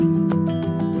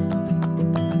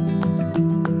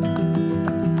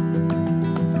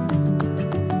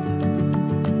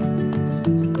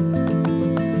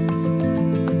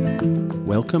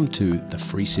Welcome to the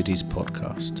Free Cities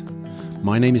podcast.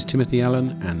 My name is Timothy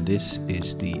Allen, and this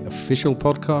is the official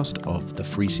podcast of the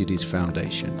Free Cities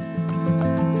Foundation.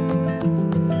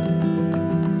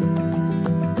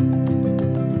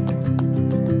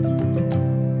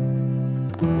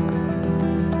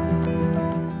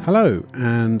 Hello,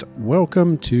 and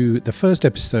welcome to the first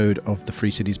episode of the Free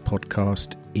Cities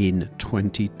podcast in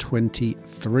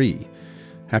 2023.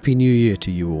 Happy New Year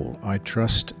to you all. I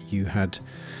trust you had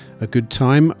a good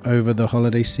time over the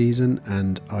holiday season,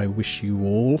 and I wish you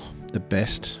all the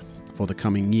best for the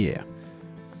coming year.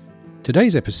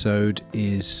 Today's episode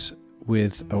is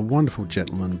with a wonderful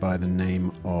gentleman by the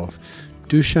name of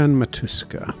Dusan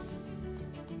Matuska.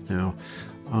 Now,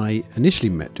 I initially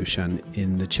met Dusan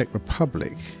in the Czech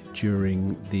Republic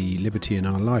during the Liberty in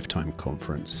Our Lifetime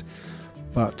conference,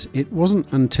 but it wasn't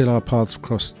until our paths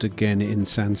crossed again in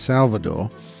San Salvador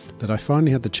that I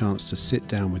finally had the chance to sit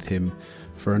down with him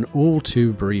for an all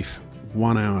too brief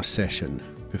 1-hour session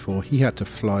before he had to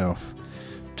fly off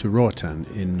to Roatan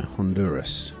in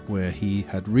Honduras, where he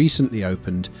had recently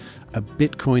opened a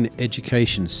Bitcoin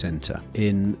education center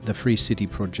in the Free City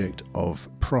project of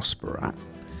Próspera.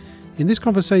 In this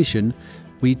conversation,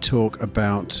 we talk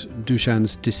about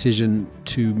Dusan's decision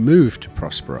to move to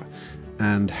Próspera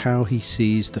and how he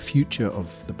sees the future of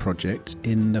the project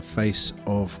in the face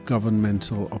of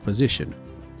governmental opposition.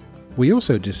 We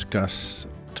also discuss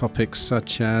topics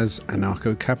such as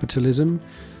anarcho-capitalism,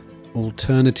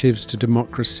 alternatives to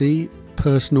democracy,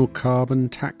 personal carbon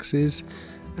taxes,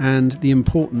 and the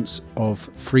importance of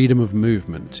freedom of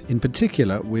movement, in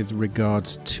particular with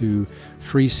regards to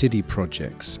free city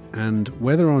projects and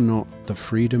whether or not the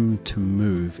freedom to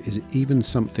move is even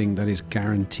something that is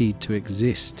guaranteed to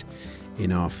exist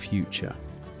in our future.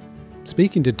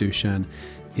 Speaking to Dusan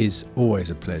is always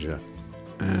a pleasure,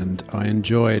 and I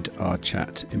enjoyed our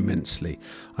chat immensely.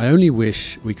 I only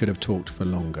wish we could have talked for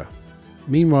longer.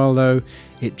 Meanwhile, though,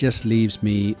 it just leaves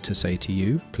me to say to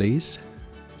you, please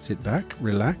sit back,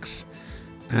 relax,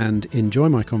 and enjoy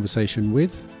my conversation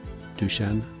with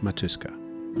Dusan Matuska.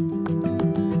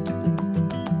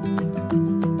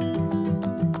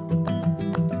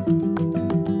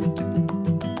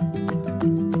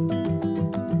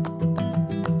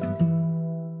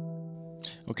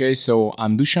 Okay, so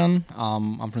I'm Dusan.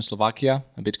 I'm from Slovakia,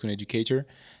 a Bitcoin educator,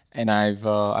 and I've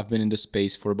been in this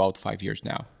space for about 5 years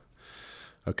now.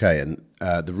 Okay, and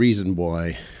the reason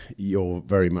why you're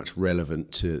very much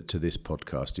relevant to this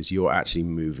podcast is you're actually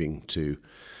moving to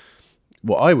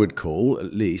what I would call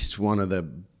at least one of the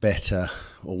better,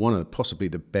 or one of possibly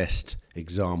the best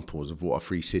examples of what a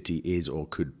free city is or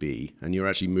could be, and you're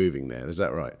actually moving there. Is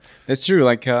that right? That's true.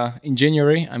 Like in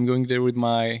January, I'm going there with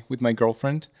my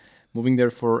girlfriend, moving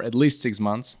there for at least 6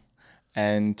 months,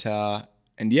 and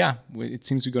yeah, it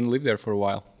seems we're going to live there for a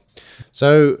while.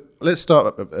 So let's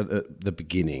start at the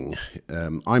beginning.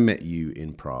 I met you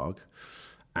in Prague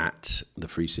at the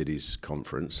Free Cities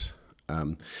conference.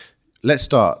 Let's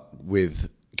start with,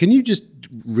 can you just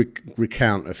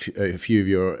recount a few of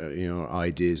your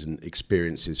ideas and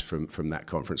experiences from that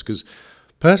conference? Because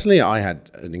personally, I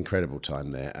had an incredible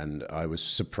time there, and I was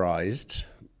surprised.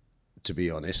 To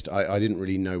be honest, I didn't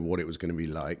really know what it was going to be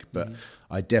like, but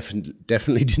I definitely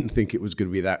didn't think it was going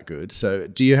to be that good. So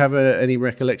do you have any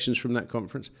recollections from that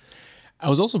conference? I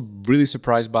was also really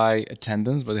surprised by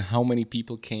attendance, but how many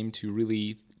people came to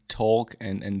really talk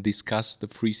and discuss the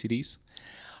free cities.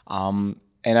 And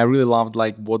I really loved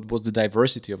what was the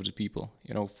diversity of the people,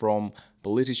 from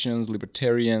politicians,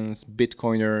 libertarians,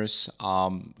 Bitcoiners,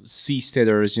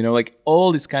 seasteaders,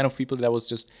 all these kind of people that I was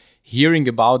just hearing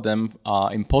about them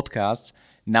in podcasts.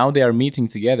 Now they are meeting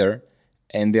together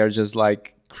and they are just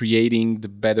creating the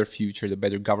better future, the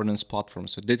better governance platform.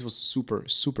 So that was super,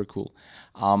 super cool.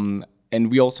 And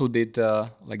we also did the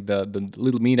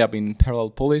little meetup in Parallel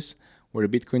Polis where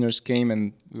the Bitcoiners came,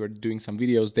 and we were doing some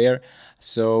videos there.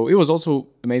 So it was also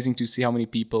amazing to see how many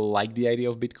people like the idea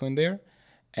of Bitcoin there.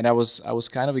 And I was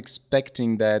kind of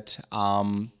expecting that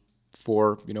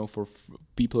for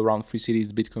people around free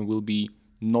cities, Bitcoin will be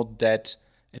not that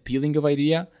appealing of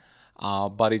idea,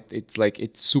 but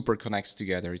it super connects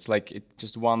together. It's it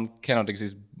just one cannot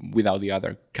exist without the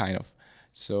other, kind of.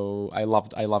 So I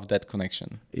loved that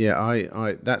connection. Yeah,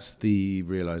 I that's the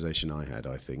realization I had.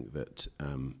 I think that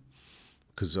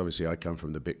because obviously I come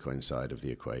from the Bitcoin side of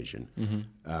the equation,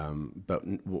 but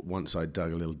once I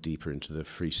dug a little deeper into the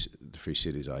free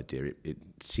cities idea, it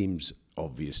seems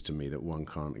obvious to me that one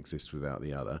can't exist without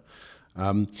the other.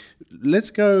 Let's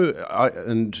go,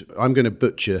 and I'm going to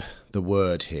butcher the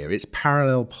word here. It's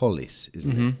Parallel Polis,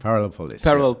 isn't it? Parallel Polis.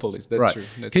 Parallel Polis, that's right. True.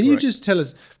 That's Can correct. you just tell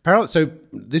us, so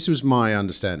this was my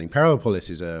understanding. Parallel Polis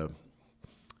is a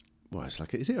well, it's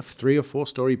like, is it a 3 or 4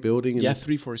 story building? Yeah,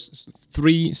 3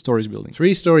 stories building.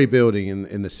 3-story building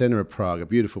in the center of Prague, a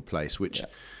beautiful place, which,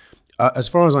 as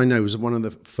far as I know, was one of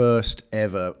the first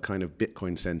ever kind of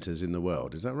Bitcoin centers in the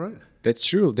world. Is that right? That's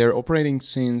true. They're operating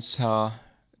since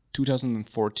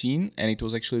 2014, and it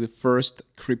was actually the first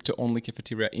crypto-only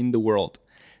cafeteria in the world.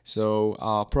 So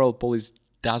Parallel Polis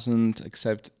doesn't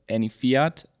accept any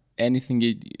fiat. Anything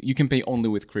you can pay only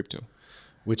with crypto.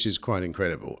 Which is quite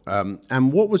incredible.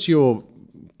 And what was your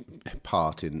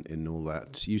part in all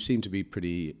that? You seem to be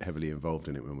pretty heavily involved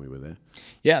in it when we were there.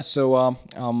 Yeah, so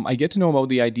I get to know about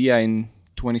the idea in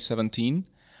 2017,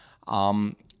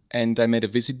 and I made a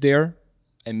visit there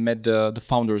and met the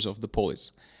founders of the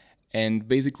Polis. And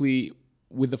basically,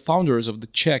 with the founders of the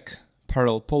Czech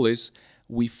Parallel Polis,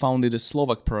 we founded a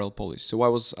Slovak Parallel Polis. So I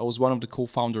was one of the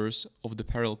co-founders of the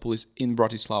Parallel Polis in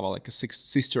Bratislava, like a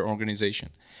sister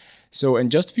organization. So,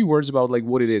 and just a few words about like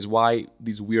what it is, why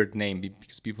this weird name,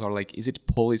 because people are like, is it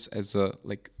polis as a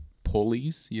like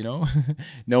police, you know?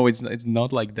 No, it's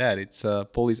not like that. It's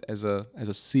polis as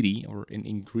a city, or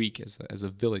in Greek as a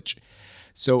village.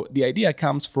 So the idea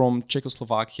comes from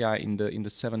Czechoslovakia in the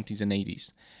 70s and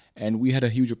 80s. And we had a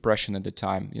huge oppression at the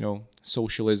time, you know,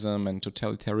 socialism and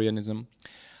totalitarianism.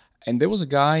 And there was a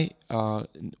guy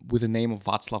with the name of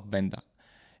Václav Benda.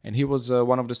 And he was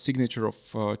one of the signature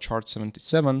of Chart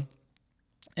 77.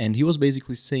 And he was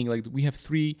basically saying, like, we have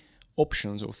 3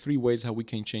 options or 3 ways how we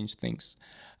can change things.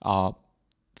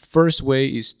 First way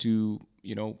is to,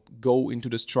 you know, go into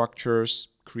the structures,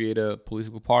 create a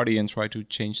political party, and try to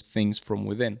change things from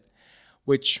within,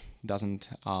 which doesn't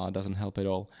help at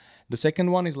all. The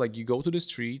second one is like you go to the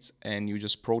streets and you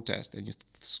just protest and you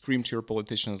scream to your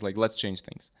politicians like, let's change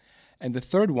things. And the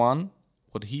third one,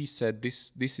 what he said,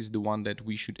 this is the one that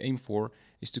we should aim for,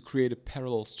 is to create a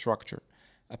parallel structure,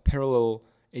 a parallel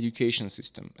education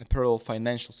system, a parallel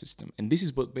financial system. And this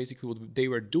is basically what they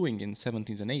were doing in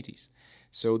 70s and 80s.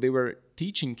 So they were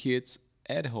teaching kids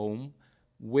at home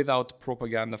without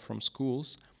propaganda from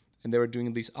schools, and they were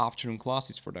doing these afternoon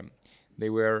classes for them. They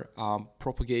were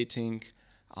propagating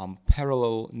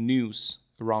parallel news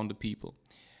around the people,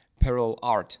 parallel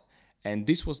art. And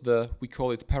this was we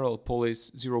call it Parallel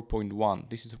Polis 0.1.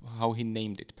 This is how he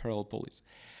named it, Parallel Polis.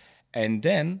 And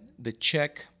then the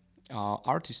Czech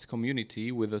artist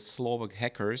community with the Slovak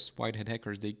hackers, white hat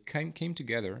hackers, they came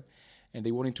together and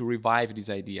they wanted to revive this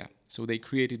idea. So they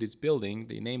created this building,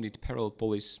 they named it Parallel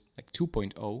Polis like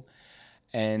 2.0.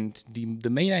 And the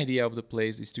main idea of the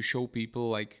place is to show people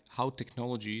like how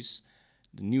technologies,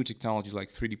 the new technologies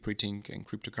like 3D printing and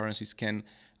cryptocurrencies can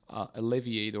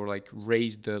alleviate or like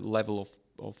raise the level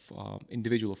of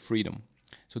individual freedom.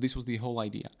 So this was the whole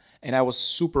idea. And I was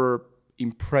super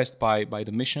impressed by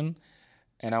the mission.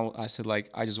 And I said, like,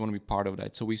 I just want to be part of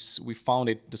that. So we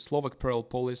founded the Slovak Parallel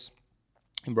Polis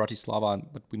in Bratislava,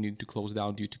 but we needed to close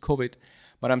down due to COVID.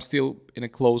 But I'm still in a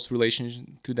close relationship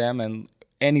to them. And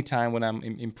anytime when I'm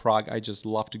in Prague, I just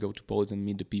love to go to Polis and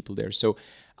meet the people there. So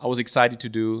I was excited to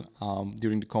do,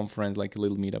 during the conference, like a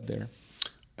little meetup there.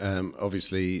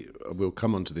 Obviously, we'll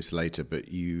come on to this later, but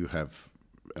you have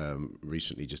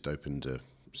recently just opened a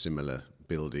similar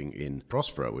building in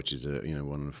Próspera, which is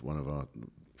one of our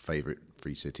favorite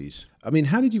free cities. I mean,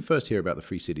 how did you first hear about the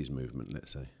free cities movement,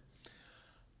 let's say?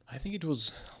 I think it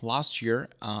was last year,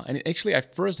 and actually I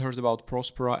first heard about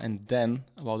Próspera and then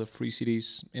about the free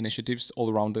cities initiatives all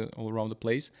around the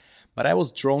place. But I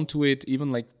was drawn to it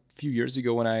even like a few years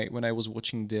ago when I was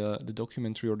watching the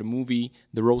documentary or the movie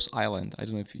The Rose Island. I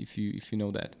don't know if you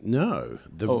know that. No,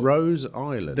 Rose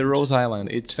Island. The Rose Island.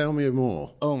 Tell me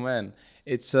more. Oh man,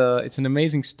 it's an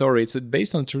amazing story. It's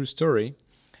based on a true story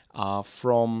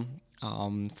from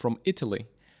Italy,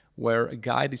 where a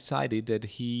guy decided that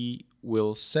he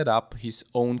will set up his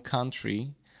own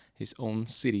country, his own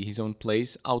city, his own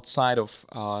place outside of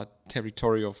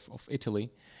territory of Italy.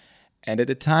 And at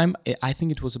the time, I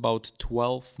think it was about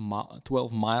 12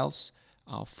 miles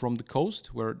from the coast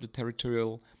where the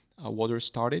territorial waters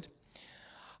started.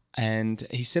 And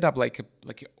he set up like an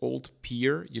old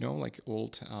pier, like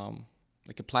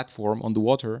a platform on the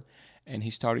water. And he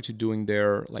started to doing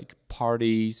their like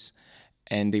parties.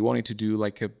 And they wanted to do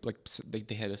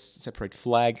they had a separate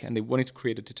flag, and they wanted to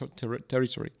create a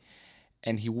territory.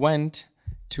 And he went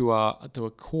to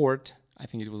a court. I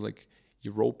think it was like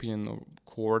European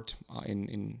court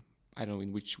in I don't know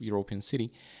in which European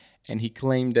city, and he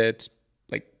claimed that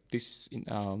like this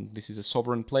is a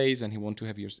sovereign place, and he wanted to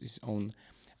have his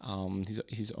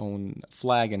own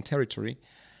flag and territory.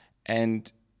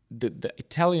 And the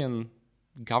Italian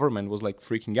government was like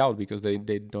freaking out because they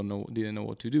didn't know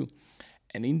what to do.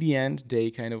 And in the end, they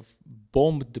kind of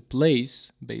bombed the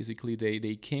place. Basically,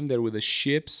 they came there with the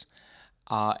ships,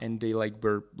 and they like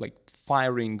were like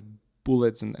firing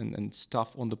bullets and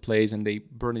stuff on the place, and they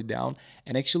burned it down.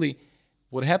 And actually,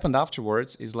 what happened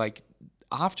afterwards is like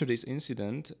after this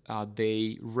incident,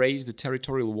 they raised the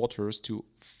territorial waters to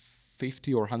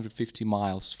 50 or 150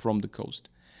 miles from the coast.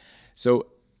 So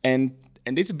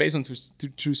and this is based on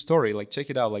true story. Like check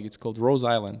it out. Like it's called Rose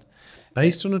Island.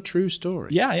 Based on a true story.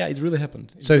 Yeah, it really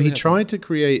happened. So he tried to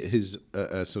create his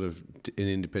sort of an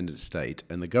independent state,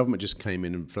 and the government just came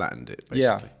in and flattened it,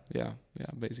 basically. Yeah,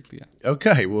 basically, yeah.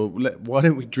 Okay, well, why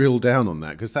don't we drill down on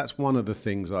that? Because that's one of the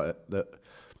things that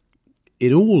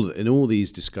in all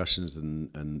these discussions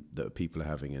and that people are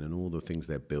having, and in all the things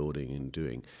they're building and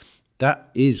doing,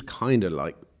 that is kind of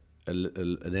like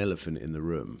an elephant in the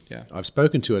room. Yeah. I've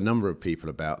spoken to a number of people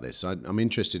about this. I'm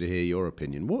interested to hear your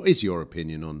opinion. What is your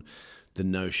opinion on the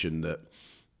notion that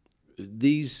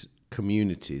these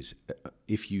communities,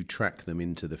 if you track them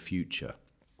into the future,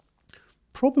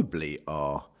 probably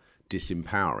are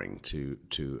disempowering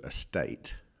to a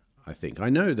state? I think. I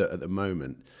know that at the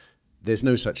moment there's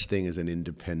no such thing as an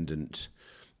independent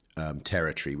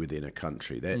territory within a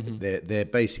country. They're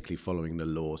basically following the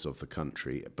laws of the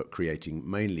country, but creating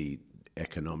mainly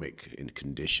economic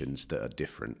conditions that are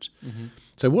different. Mm-hmm.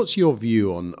 So what's your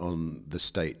view on the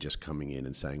state just coming in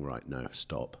and saying, right, no,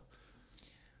 stop?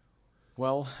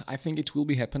 Well, I think it will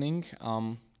be happening.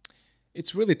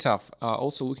 It's really tough.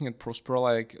 Also looking at Próspera,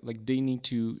 like they need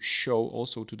to show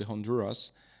also to the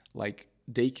Honduras, like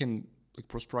they can, like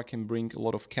Próspera can bring a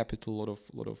lot of capital, a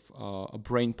lot of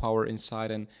brain power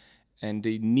inside, and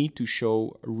they need to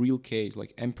show a real case,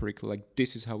 like empirical, like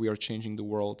this is how we are changing the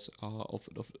world, or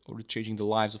changing the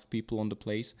lives of people on the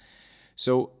place.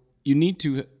 So you need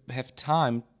to have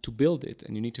time to build it,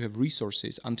 and you need to have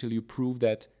resources until you prove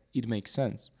that it makes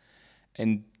sense.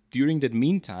 And during that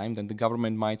meantime, then the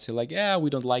government might say like, yeah, we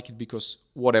don't like it because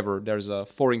whatever, there's a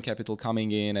foreign capital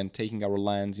coming in and taking our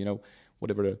lands,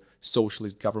 whatever the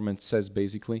socialist government says,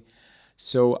 basically.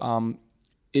 So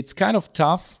it's kind of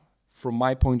tough from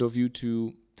my point of view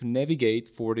to navigate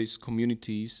for these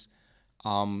communities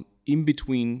in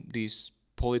between these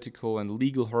political and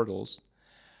legal hurdles.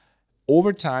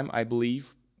 Over time, I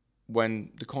believe,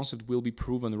 when the concept will be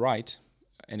proven right,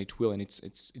 and it will, and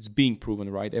it's being proven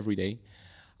right every day,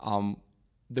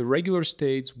 the regular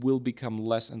states will become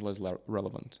less and less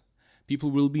relevant. People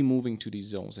will be moving to these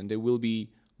zones, and they will be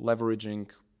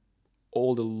leveraging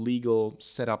all the legal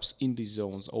setups in these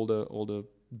zones, all the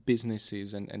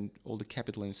businesses and all the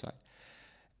capital inside.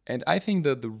 And I think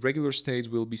that the regular states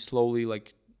will be slowly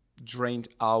like drained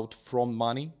out from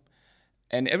money,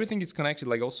 and everything is connected,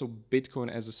 like also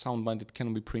Bitcoin as a sound money that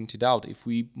can be printed out. If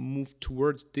we move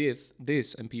towards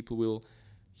this and people will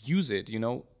use it,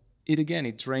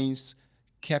 it drains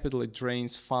capital, it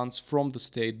drains funds from the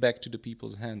state back to the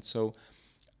people's hands. So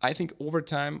I think over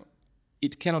time,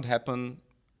 it cannot happen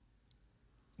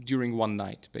during one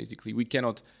night, basically. We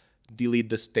cannot delete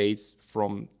the states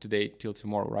from today till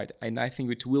tomorrow, right? And I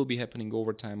think it will be happening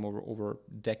over time, over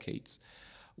decades,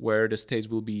 where the states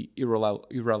will be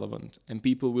irrelevant. And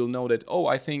people will know that,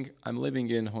 I think I'm living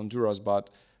in Honduras, but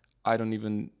I don't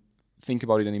even think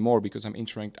about it anymore because I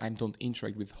don't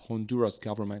interact with Honduras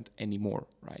government anymore,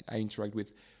 right? I interact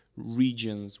with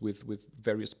regions, with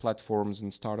various platforms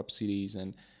and startup cities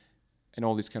and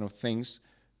all these kind of things,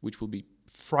 which will be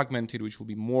fragmented, which will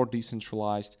be more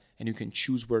decentralized, and you can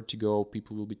choose where to go.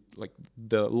 People will be like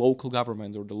the local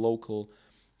government or the local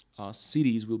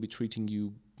cities will be treating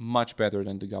you much better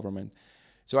than the government.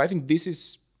 So I think this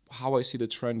is how I see the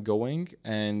trend going,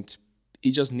 and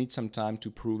it just needs some time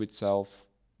to prove itself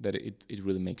that it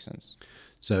really makes sense.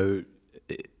 So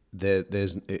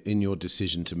there's in your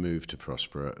decision to move to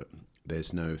Próspera,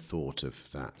 there's no thought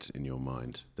of that in your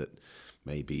mind, that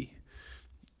maybe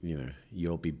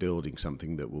you'll be building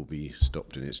something that will be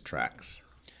stopped in its tracks?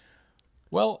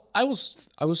 Well, I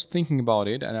was thinking about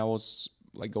it, and I was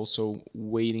like also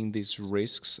weighing these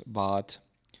risks, but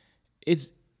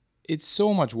it's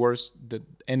so much worse than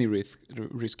any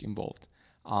risk involved.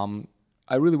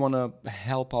 I really want to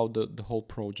help out the whole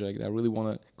project. I really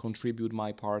want to contribute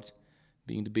my part,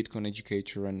 being the Bitcoin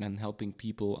educator and helping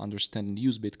people understand and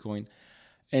use Bitcoin.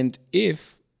 And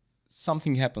if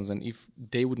something happens, and if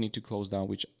they would need to close down,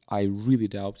 which I really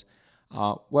doubt,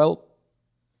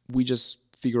 we just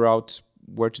figure out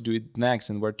where to do it next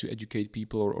and where to educate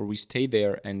people, or we stay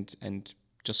there and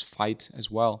just fight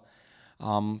as well.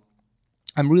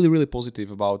 I'm really, really positive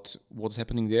about what's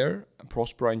happening there.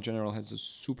 Próspera in general has a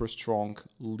super strong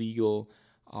legal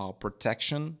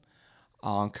protection.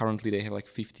 Currently, they have like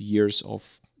 50 years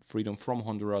of freedom from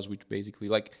Honduras, which basically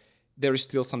like there is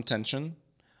still some tension,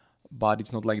 but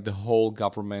it's not like the whole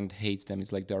government hates them.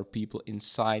 It's like there are people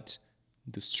inside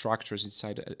the structures,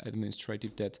 inside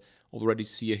administrative, that already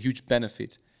see a huge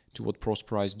benefit to what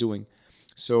Próspera is doing.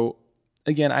 So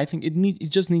again, I think it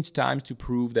just needs time to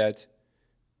prove that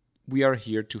we are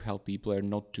here to help people and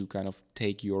not to kind of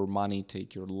take your money,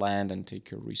 take your land, and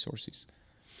take your resources.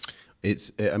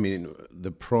 I mean,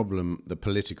 the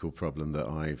political problem that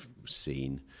I've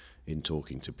seen in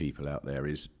talking to people out there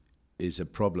is a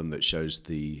problem that shows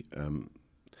the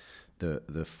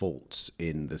faults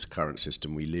in this current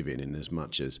system we live in as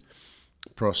much as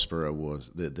Próspera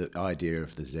was, the idea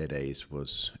of the ZAs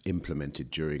was implemented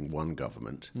during one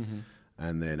government,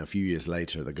 and then a few years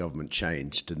later the government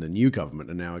changed and the new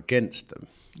government are now against them.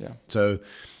 Yeah. So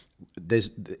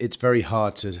it's very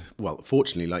hard to, well,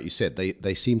 fortunately, like you said,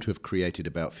 they seem to have created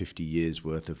about 50 years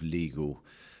worth of legal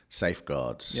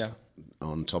safeguards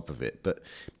on top of it. But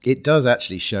it does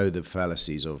actually show the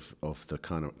fallacies of the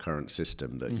kind of current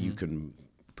system, that you can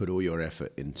put all your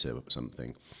effort into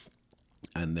something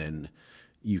and then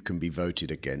you can be voted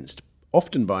against,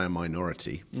 often by a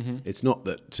minority. It's not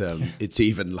that it's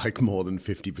even like more than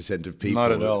 50% of people.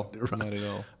 Not at all. Right. Not at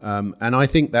all. And I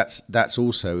think that's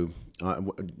also,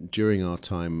 during our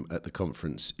time at the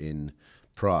conference in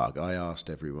Prague, I asked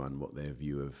everyone what their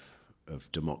view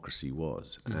of democracy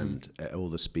was, and all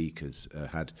the speakers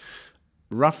had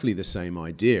roughly the same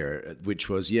idea, which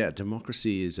was,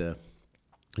 democracy is a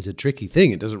tricky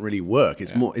thing. It doesn't really work.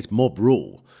 It's mob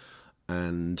rule.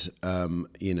 And,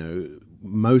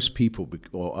 most people,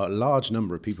 or a large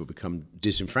number of people, become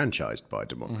disenfranchised by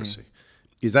democracy.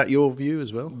 Is that your view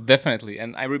as well? Definitely.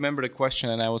 And I remember the question,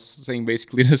 and I was saying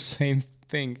basically the same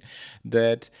thing,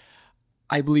 that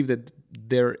I believe that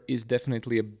there is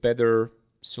definitely a better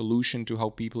solution to how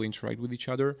people interact with each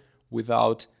other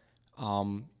without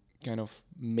kind of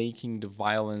making the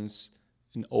violence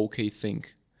an okay thing.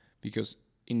 Because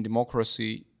in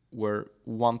democracy, where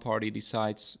one party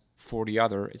decides for the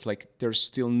other, it's like there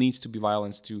still needs to be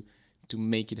violence to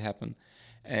make it happen.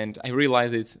 And I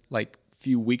realized it like a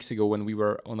few weeks ago when we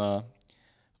were on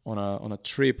a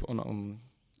trip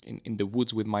in the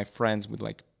woods with my friends, with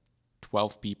like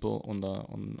 12 people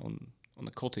on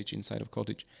a cottage, inside of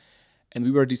cottage, and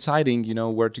we were deciding,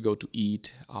 where to go to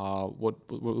eat, what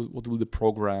will the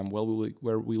program,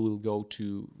 where we will go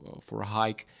to for a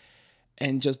hike.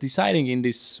 And just deciding in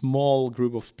this small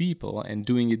group of people and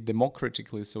doing it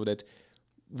democratically so that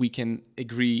we can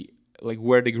agree like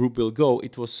where the group will go,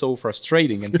 it was so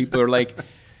frustrating. And people are like,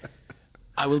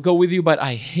 I will go with you, but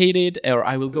I hate it. Or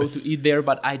I will go to eat there,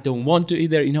 but I don't want to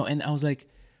eat there, And I was like,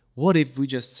 what if we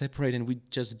just separate and we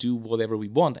just do whatever we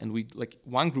want? And we like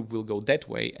one group will go that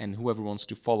way and whoever wants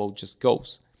to follow just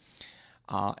goes.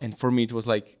 And for me, it was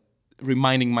like,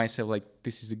 reminding myself like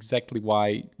this is exactly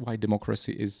why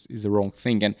democracy is a wrong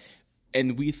thing,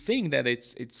 and we think that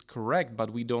it's correct, but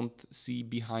we don't see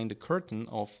behind the curtain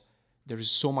of there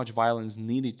is so much violence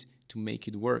needed to make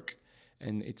it work,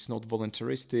 and it's not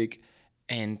voluntaristic,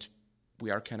 and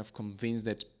we are kind of convinced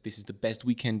that this is the best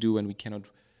we can do and we cannot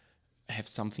have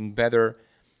something better.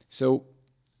 So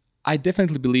I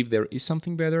definitely believe there is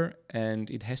something better, and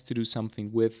it has to do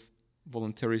something with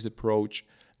voluntarist approach,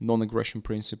 non-aggression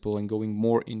principle, and going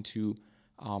more into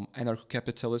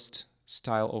anarcho-capitalist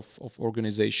style of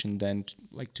organization than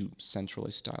like to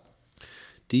centralized style.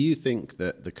 Do you think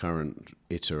that the current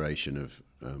iteration of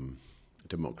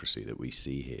democracy that we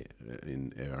see here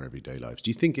in our everyday lives, do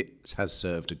you think it has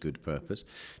served a good purpose?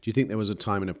 Do you think there was a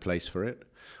time and a place for it?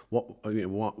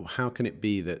 How can it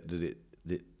be that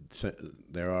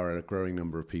there are a growing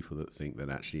number of people that think that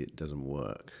actually it doesn't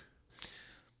work?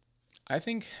 I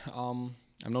think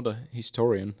I'm not a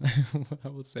historian, I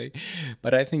would say,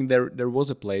 but I think there was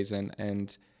a place,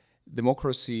 and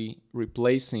democracy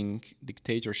replacing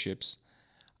dictatorships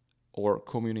or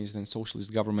communist and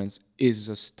socialist governments is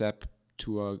a step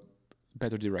to a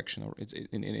better direction, or it's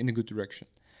in a good direction.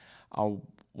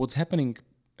 What's happening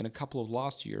in a couple of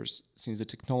last years, since the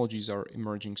technologies are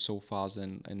emerging so fast,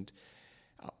 and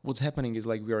what's happening is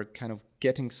like we are kind of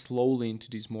getting slowly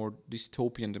into this more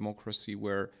dystopian democracy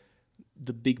where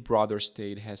the big brother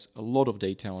state has a lot of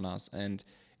data on us, and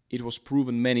it was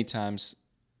proven many times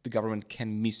the government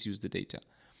can misuse the data.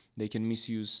 They can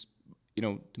misuse,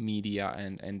 the media,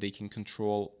 and they can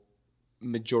control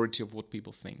majority of what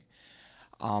people think.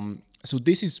 So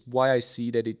this is why I see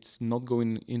that it's not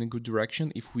going in a good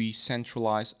direction if we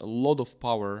centralize a lot of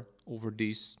power over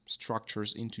these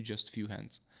structures into just few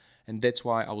hands. And that's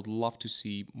why I would love to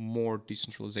see more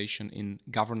decentralization in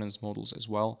governance models as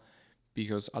well,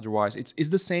 because otherwise it's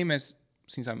the same as,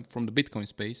 since I'm from the Bitcoin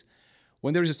space,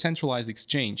 when there is a centralized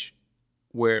exchange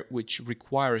which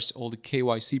requires all the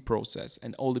KYC process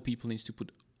and all the people needs to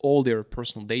put all their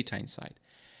personal data inside,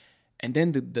 and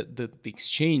then the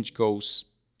exchange goes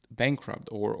bankrupt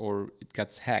or it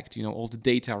gets hacked, all the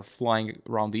data are flying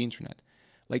around the internet.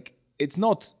 Like, it's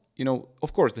not,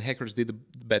 of course the hackers did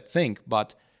the bad thing,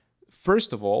 but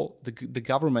first of all, the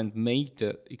government made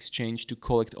the exchange to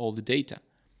collect all the data.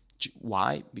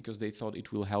 Why? Because they thought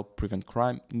it will help prevent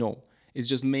crime? No, it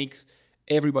just makes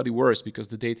everybody worse because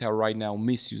the data are right now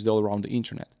misused all around the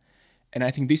internet. And I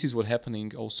think this is what's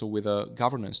happening also with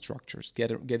governance structures,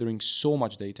 gathering so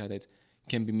much data that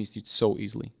can be misused so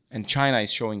easily. And China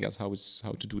is showing us how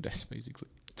to do that, basically.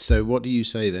 So what do you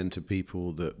say then to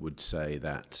people that would say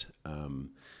that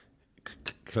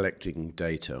collecting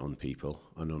data on people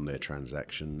and on their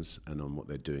transactions and on what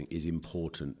they're doing is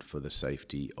important for the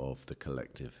safety of the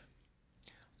collective?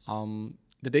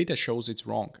 The data shows it's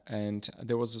wrong. And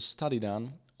there was a study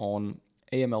done on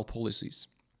AML policies.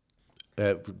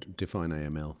 Define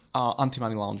AML.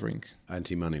 Anti-money laundering.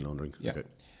 Anti-money laundering. Yeah. Okay.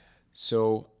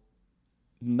 So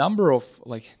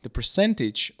the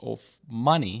percentage of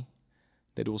money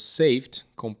that was saved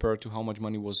compared to how much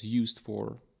money was used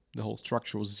for the whole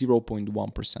structure was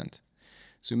 0.1%.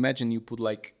 So imagine you put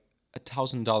like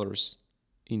 $1,000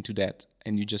 into that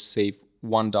and you just save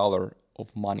 $1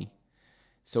 of money.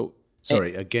 So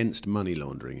sorry, against money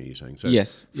laundering, are you saying? So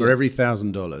yes. For every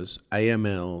 $1,000,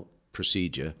 AML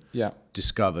procedure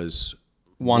discovers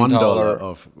 $1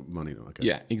 of money. Okay.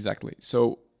 Yeah, exactly.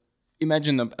 So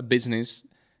imagine a business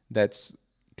that's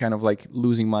kind of like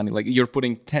losing money. Like you're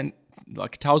putting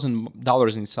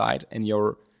 $1,000 inside and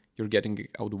you're getting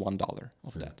out $1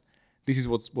 of that. This is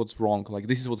what's wrong. Like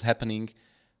this is what's happening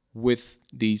with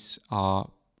these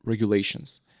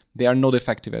regulations. They are not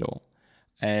effective at all.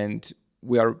 And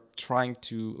we are trying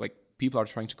to, people are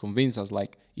trying to convince us,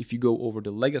 if you go over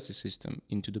the legacy system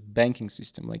into the banking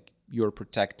system, you're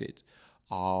protected.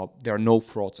 There are no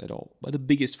frauds at all. But the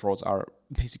biggest frauds are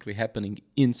basically happening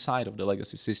inside of the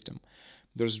legacy system.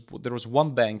 There was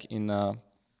one bank in the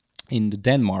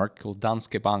Denmark called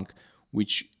Danske Bank,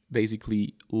 which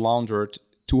basically laundered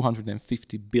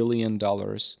 $250 billion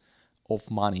of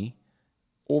money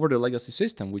over the legacy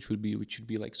system, which should be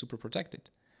super protected.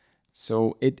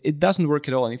 So it doesn't work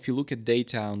at all. And if you look at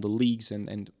data on the leaks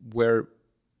and where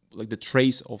the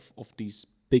trace of these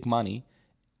big money,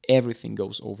 everything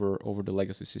goes over the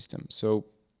legacy system. So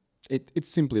it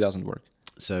simply doesn't work.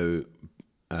 So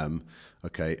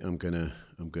okay, I'm gonna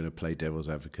play devil's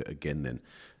advocate again then.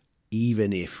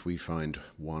 Even if we find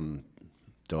 $1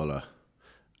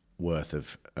 worth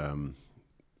of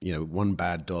one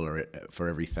bad dollar for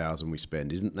every 1,000 we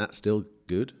spend, isn't that still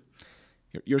good?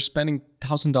 You're spending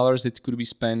 $1,000 that could be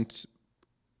spent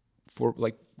for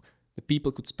the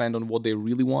people could spend on what they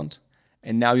really want,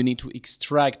 and now you need to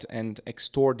extract and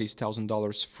extort these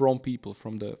 $1,000 from people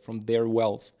from their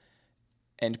wealth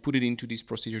and put it into these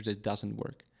procedures that doesn't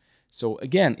work. So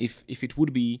again, if it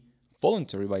would be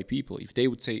voluntary by people, if they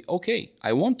would say, okay,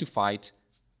 I want to fight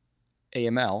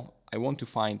AML, I want to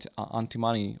fight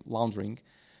anti-money laundering,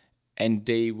 and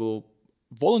they will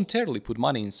voluntarily put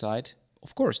money inside.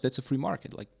 Of course, that's a free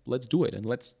market. Let's do it, and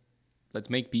let's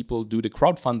make people do the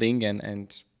crowdfunding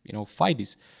and fight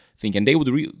this thing. And they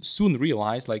would soon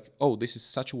realize oh, this is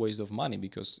such a waste of money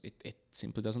because it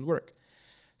simply doesn't work.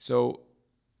 So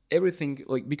everything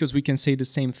because we can say the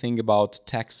same thing about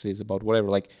taxes, about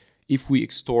whatever. If we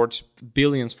extort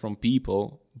billions from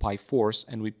people by force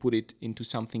and we put it into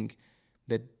something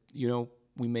that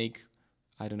we make,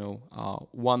 I don't know,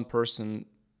 one person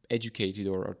educated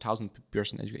or 1,000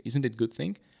 person educated, isn't it a good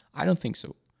thing? I don't think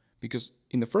so, because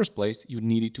in the first place you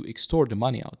needed to extort the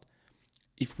money out.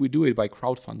 If we do it by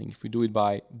crowdfunding, if we do it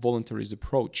by voluntarist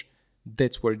approach,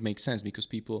 that's where it makes sense, because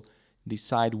people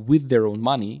decide with their own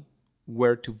money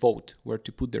where to vote, where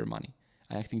to put their money.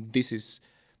 And I think this is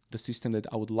the system that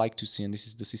I would like to see, and this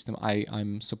is the system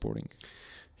I'm supporting.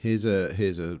 Here's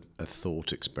a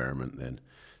thought experiment then.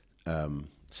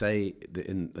 Say that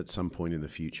at some point in the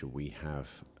future we have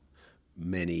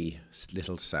many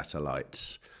little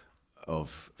satellites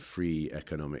of free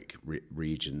economic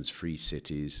regions, free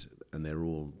cities, and they're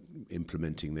all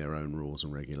implementing their own rules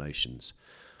and regulations.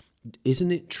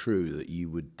 Isn't it true that you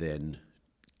would then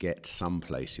get some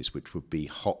places which would be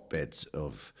hotbeds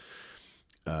of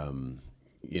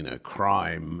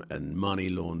crime and money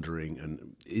laundering?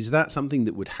 And is that something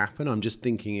that would happen? I'm just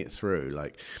thinking it through.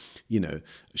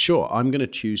 Sure, I'm going to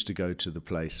choose to go to the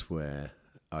place where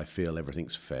I feel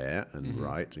everything's fair and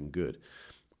right and good.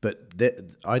 But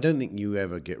I don't think you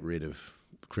ever get rid of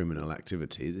criminal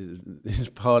activity. It's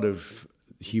part of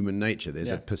human nature.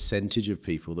 There's a percentage of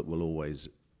people that will always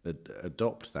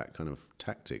adopt that kind of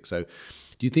tactic. So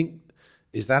do you think,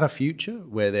 is that a future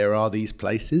where there are these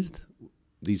places,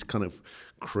 these kind of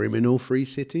criminal free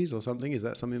cities or something? Is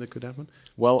that something that could happen?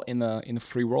 Well, in a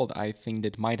free world, I think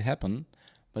that might happen.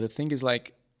 But the thing is,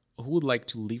 like, who would like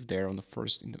to live there in the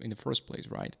first place,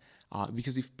 right?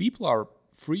 Because if people are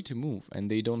free to move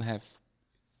and they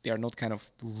are not kind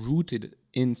of rooted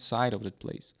inside of that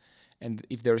place, and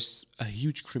if there's a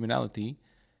huge criminality,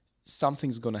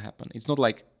 something's gonna happen. It's not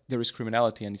like there is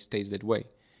criminality and it stays that way.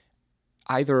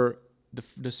 Either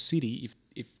the city,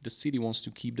 if the city wants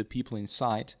to keep the people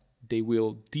inside, they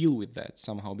will deal with that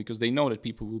somehow because they know that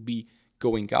people will be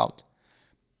going out.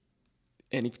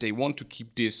 And if they want to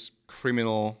keep this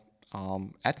criminal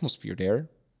atmosphere there,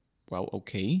 well,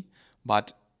 okay.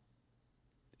 But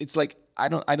it's like I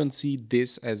don't see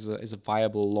this as a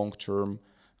viable long-term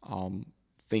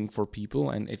thing for people.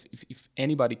 And if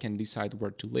anybody can decide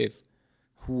where to live,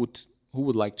 who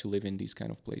would like to live in these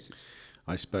kind of places?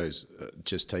 I suppose,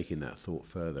 just taking that thought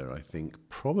further, I think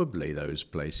probably those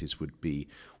places would be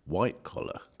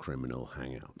white-collar criminal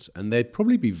hangouts. And they'd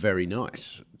probably be very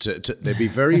nice. They'd be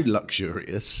very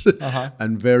luxurious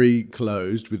and very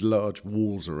closed with large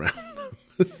walls around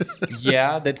them.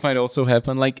 Yeah, that might also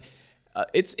happen. Like,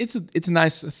 it's a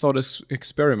nice thought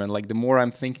experiment. Like, the more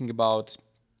I'm thinking about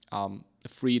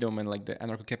freedom and like the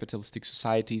anarcho-capitalistic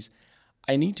societies,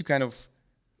 I need to kind of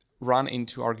run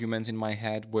into arguments in my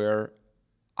head where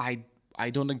I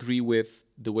don't agree with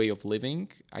the way of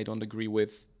living. I don't agree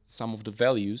with some of the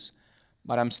values,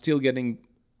 but I'm still getting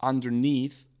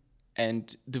underneath,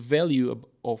 and the value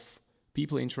of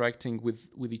people interacting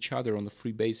with each other on a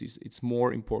free basis, it's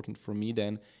more important for me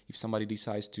than if somebody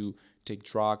decides to take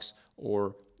drugs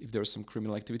or if there's some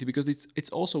criminal activity, because it's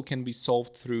also can be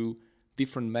solved through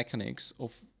different mechanics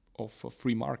of a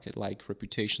free market, like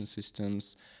reputation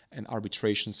systems and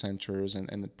arbitration centers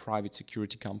and the private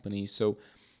security companies. So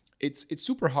it's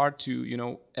super hard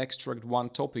to extract one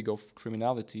topic of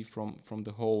criminality from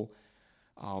the whole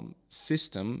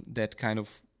system that kind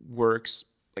of works.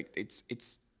 Like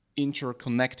it's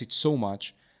interconnected so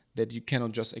much that you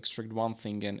cannot just extract one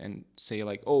thing and say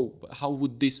like, oh, how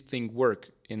would this thing work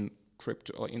in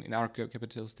crypto or in our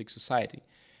capitalistic society?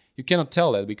 You cannot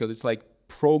tell that because it's like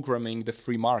programming the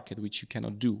free market, which you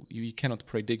cannot do. You cannot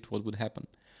predict what would happen.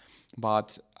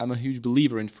 But I'm a huge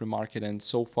believer in free market, and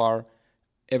so far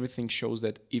everything shows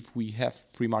that if we had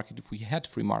free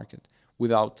market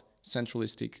without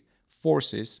centralistic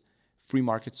forces, free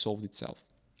market solved itself.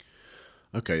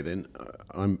 Okay, then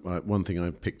one thing I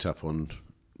picked up on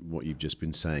what you've just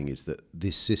been saying is that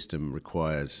this system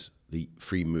requires the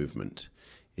free movement.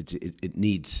 It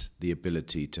needs the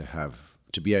ability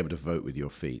to be able to vote with your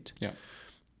feet. Yeah.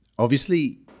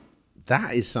 Obviously,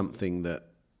 that is something that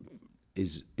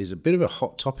is a bit of a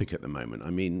hot topic at the moment.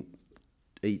 I mean,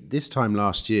 this time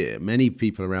last year, many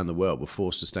people around the world were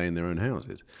forced to stay in their own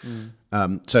houses.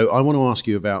 So I want to ask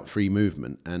you about free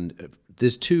movement, and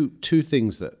there's two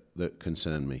things that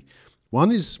concern me.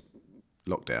 One is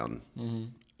lockdown.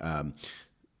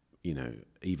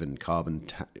 Even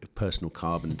personal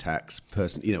carbon tax,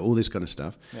 all this kind of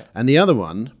stuff. Yeah. And the other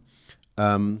one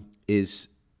is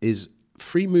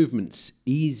free movement's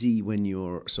easy when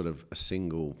you're sort of a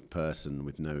single person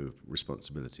with no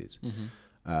responsibilities.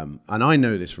 And I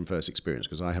know this from first experience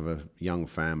because I have a young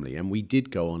family, and we did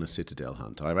go on a citadel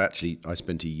hunt. I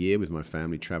spent a year with my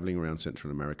family traveling around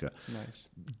Central America. Nice.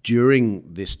 During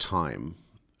this time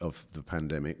of the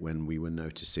pandemic when we were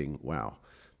noticing, wow,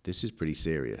 this is pretty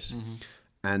serious.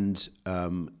 And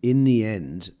in the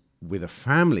end, with a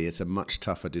family, it's a much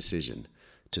tougher decision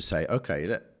to say,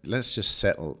 okay, let's just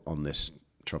settle on this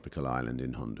tropical island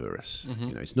in Honduras.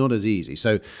 It's not as easy.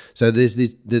 So there's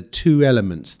the two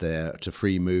elements there to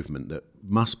free movement that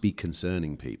must be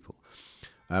concerning people.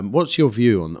 What's your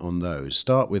view on those?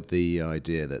 Start with the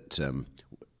idea that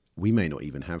we may not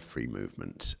even have free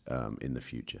movement in the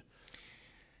future.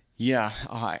 Yeah,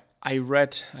 I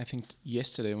read, I think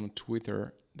yesterday on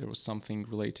Twitter, there was something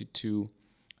related to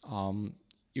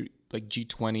like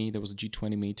G20. There was a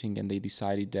G20 meeting, and they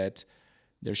decided that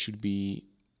there should be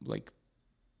like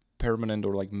permanent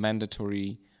or like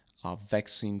mandatory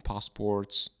vaccine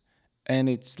passports, and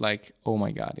it's like, oh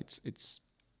my God, it's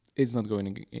not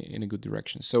going in a good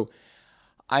direction. So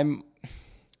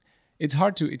it's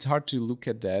hard to look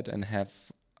at that and have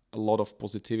a lot of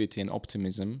positivity and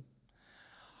optimism.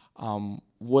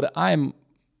 What I'm,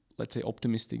 let's say,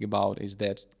 optimistic about is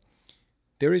that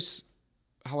there is,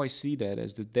 how I see that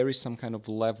is that there is some kind of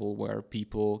level where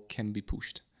people can be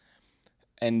pushed.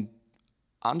 And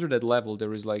under that level,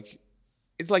 there is like,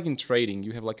 it's like in trading,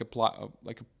 you have like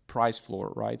a price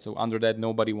floor, right? So under that,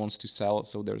 nobody wants to sell.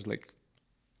 So there's like,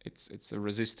 it's a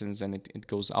resistance, and it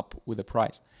goes up with the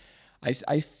price.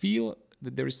 I feel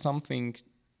that there is something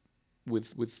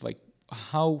with like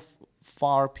how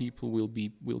far people will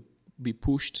be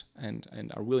pushed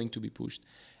and are willing to be pushed,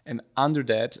 and under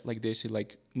that, like they say,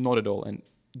 like not at all, and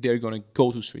they're gonna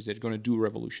go to streets, they're gonna do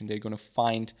revolution, they're gonna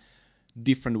find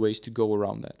different ways to go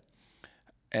around that.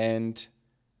 And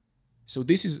so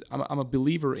this is, I'm a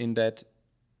believer in that.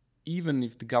 Even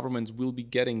if the governments will be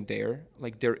getting there,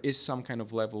 like there is some kind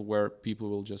of level where people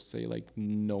will just say like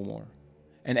no more,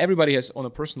 and everybody has on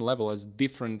a personal level has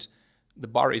different. The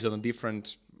bar is on a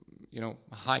different,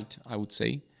 height. I would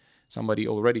say somebody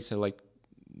already said like,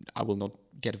 I will not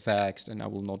get vaxxed, and I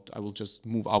will just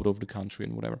move out of the country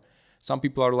and whatever. Some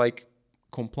people are like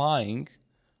complying,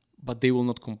 but they will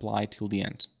not comply till the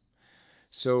end.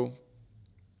 So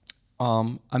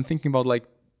I'm thinking about like,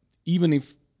 even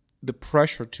if the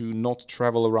pressure to not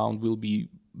travel around will be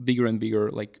bigger and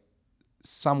bigger, like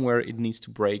somewhere it needs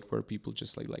to break where people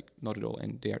just like not at all,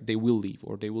 and they will leave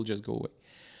or they will just go away.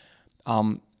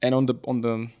 And on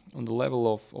the level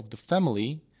of the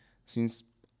family, since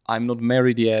I'm not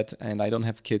married yet and I don't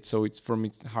have kids, so it's for me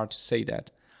it's hard to say that.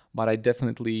 But I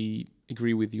definitely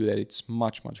agree with you that it's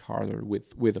much harder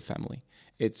with a family.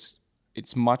 It's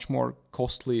much more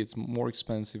costly, it's more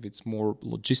expensive, it's more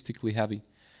logistically heavy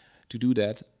to do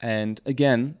that. And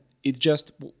again, it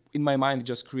just, in my mind, it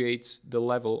just creates the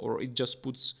level, or it just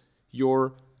puts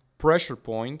your pressure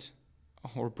point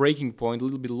or breaking point a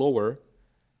little bit lower.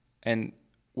 And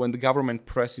when the government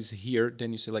presses here,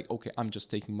 then you say like, okay, I'm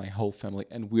just taking my whole family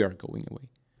and we are going away.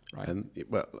 Right.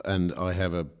 And I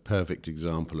have a perfect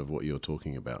example of what you're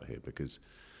talking about here, because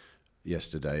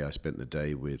yesterday I spent the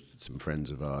day with some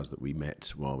friends of ours that we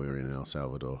met while we were in El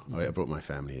Salvador. Mm-hmm. I brought my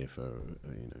family here for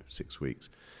 6 weeks.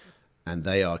 And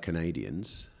they are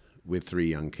Canadians with 3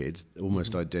 young kids,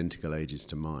 almost identical ages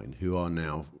to mine, who are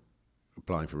now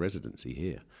applying for residency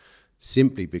here,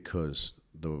 simply because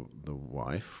the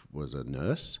wife was a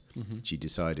nurse. Mm-hmm. She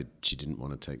decided she didn't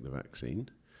want to take the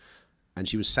vaccine, and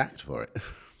she was sacked for it.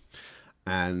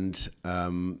 And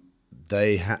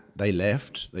they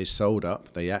left. They sold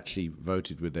up. They actually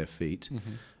voted with their feet.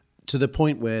 Mm-hmm. To the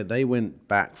point where they went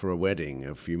back for a wedding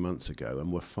a few months ago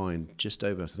and were fined just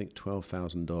over, I think,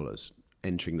 $12,000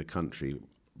 entering the country,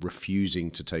 refusing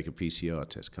to take a PCR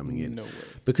test coming in. No way.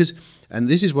 Because, and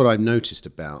this is what I've noticed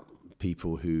about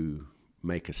people who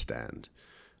make a stand.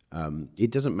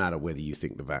 It doesn't matter whether you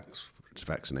think the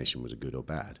vaccination was a good or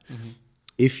bad. Mm-hmm.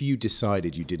 If you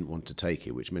decided you didn't want to take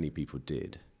it, which many people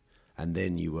did, and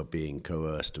then you were being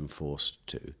coerced and forced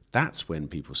to, that's when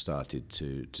people started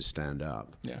to stand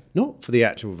up. Yeah. Not for the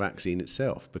actual vaccine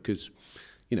itself, because,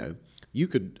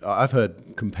 I've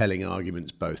heard compelling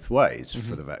arguments both ways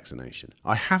for the vaccination.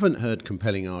 I haven't heard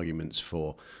compelling arguments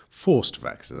for forced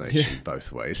vaccination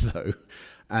both ways, though,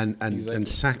 and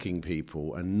sacking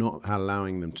people and not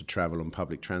allowing them to travel on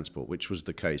public transport, which was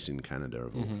the case in Canada,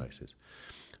 of all places.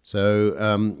 So,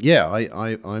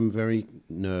 I'm very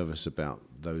nervous about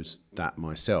that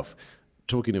myself.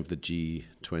 Talking of the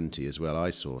G20 as well,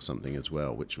 I saw something as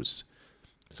well, which was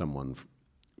someone,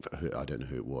 I don't know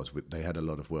who it was, they had a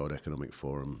lot of World Economic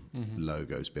Forum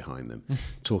logos behind them,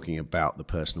 talking about the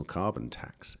personal carbon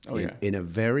tax in a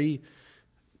very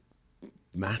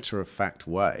matter-of-fact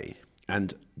way.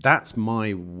 And that's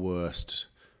my worst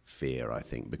fear, I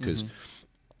think, because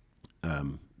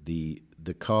the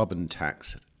carbon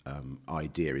tax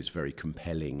idea is very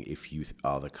compelling if you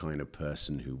are the kind of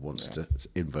person who wants to,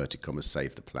 inverted commas,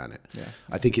 save the planet. Yeah.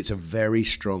 I think it's a very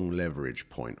strong leverage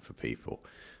point for people,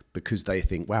 because they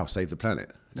think, wow, save the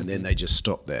planet. And then they just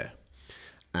stop there.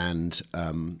 And,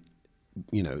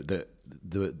 the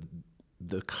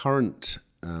current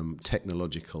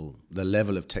the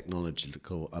level of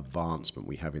technological advancement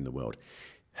we have in the world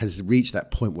has reached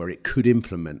that point where it could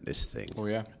implement this thing. Oh,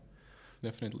 yeah,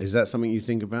 definitely. Is that something you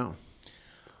think about?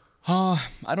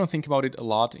 I don't think about it a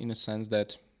lot, in a sense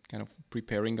that kind of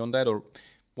preparing on that, or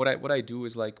what I do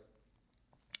is like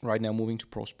right now moving to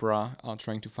Próspera,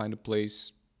 trying to find a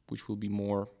place which will be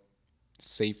more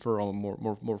safer or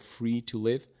more free to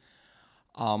live.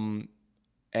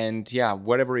 And yeah,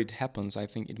 wherever it happens, I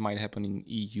think it might happen in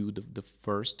EU the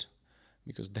first,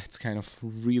 because that's kind of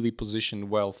really positioned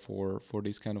well for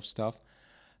this kind of stuff.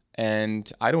 And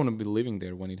I don't want to be living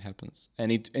there when it happens,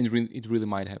 and it really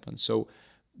might happen. So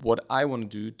what I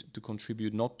want to do to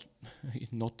contribute not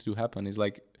to happen is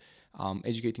like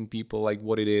educating people like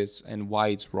what it is and why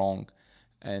it's wrong,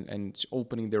 and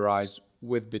opening their eyes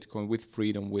with Bitcoin, with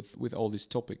freedom, with all these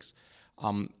topics.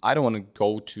 I don't want to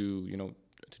go to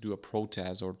do a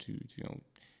protest or to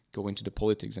go into the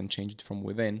politics and change it from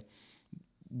within.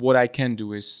 What I can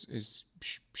do is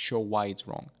show why it's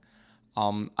wrong.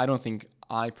 I don't think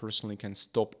I personally can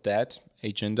stop that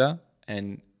agenda,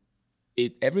 and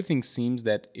everything seems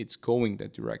that it's going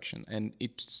that direction, and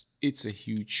it's a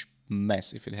huge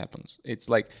mess if it happens. It's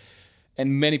like,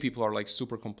 and many people are like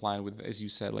super compliant with, as you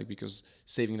said, like, because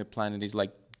saving the planet is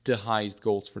like the highest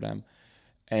goals for them,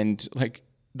 and like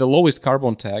the lowest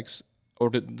carbon tax or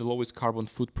the lowest carbon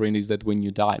footprint is that when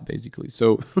you die, basically.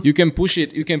 So you can push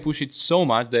it so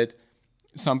much that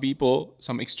some people,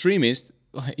 some extremists,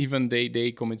 even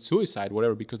they commit suicide,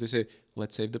 whatever, because they say,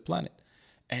 let's save the planet.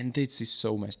 And this is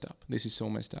so messed up.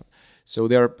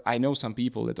 So I know some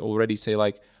people that already say,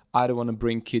 like, I don't want to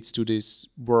bring kids to this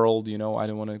world, I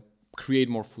don't want to create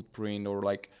more footprint or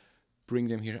like bring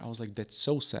them here. I was like, that's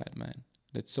so sad, man.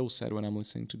 That's so sad when I'm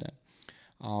listening to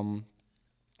them.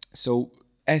 So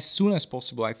as soon as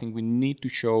possible, I think we need to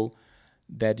show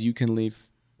that you can live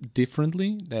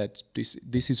differently, that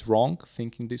this is wrong,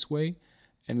 thinking this way,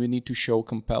 and we need to show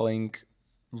compelling,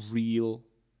 real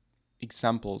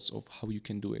examples of how you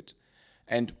can do it.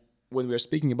 And when we are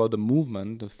speaking about the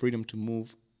movement, the freedom to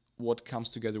move, what comes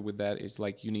together with that is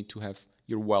like you need to have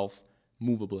your wealth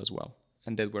movable as well.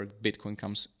 And that's where Bitcoin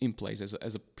comes in place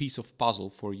as a piece of puzzle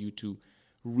for you to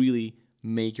really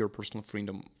make your personal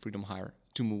freedom higher,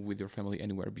 to move with your family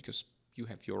anywhere, because you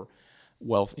have your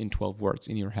wealth in 12 words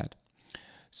in your head.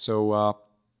 So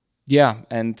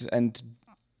and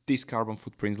this carbon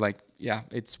footprint is like,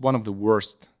 it's one of the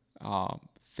worst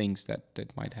things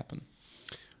that might happen.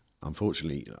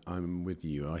 Unfortunately, I'm with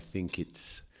you. I think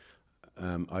it's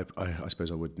I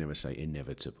suppose I would never say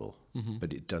inevitable,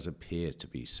 but it does appear to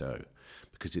be so,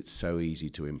 because it's so easy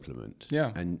to implement.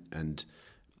 Yeah. And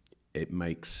it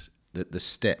makes the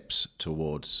steps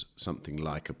towards something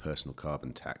like a personal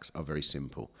carbon tax are very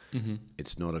simple.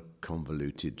 It's not a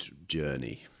convoluted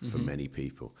journey for many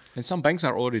people. And some banks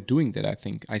are already doing that, I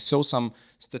think. I saw some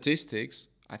statistics,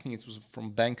 I think it was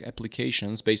from bank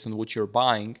applications, based on what you're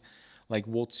buying, like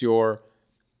what's your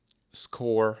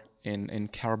score in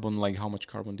carbon, like how much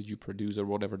carbon did you produce or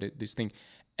whatever this thing.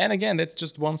 And again, that's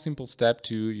just one simple step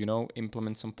to,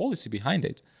 implement some policy behind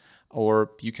it.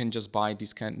 Or you can just buy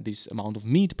this amount of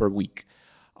meat per week.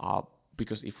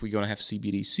 Because if we're going to have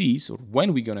CBDCs, or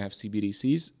when we're going to have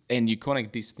CBDCs, and you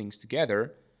connect these things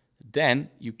together, then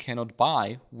you cannot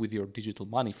buy with your digital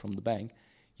money from the bank,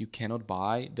 you cannot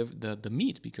buy the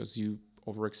meat because you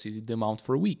overexceeded the amount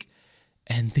for a week.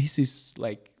 And this is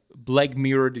like Black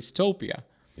Mirror dystopia.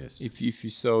 Yes. If you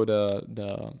saw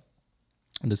the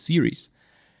series.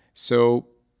 So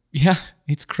yeah,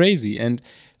 it's crazy. And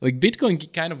like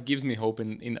Bitcoin kind of gives me hope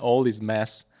in all this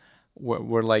mess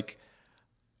where like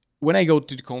when I go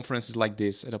to the conferences like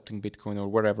this, adopting Bitcoin or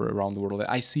wherever around the world,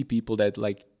 I see people that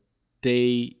like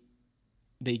they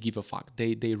give a fuck.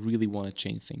 They really want to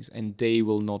change things, and they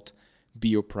will not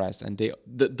be oppressed. And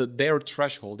their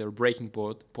threshold, their breaking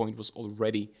point was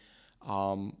already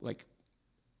like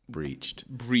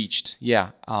breached.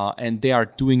 Yeah. And they are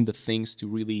doing the things to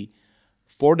really,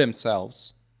 for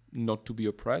themselves, not to be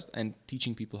oppressed, and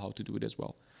teaching people how to do it as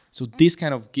well. So this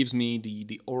kind of gives me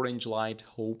the orange light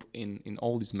hope in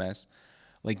all this mess.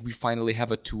 Like we finally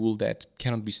have a tool that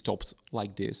cannot be stopped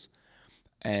like this.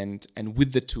 And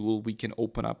with the tool, we can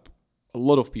open up a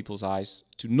lot of people's eyes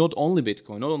to not only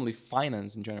Bitcoin, not only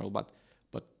finance in general, but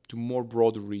to more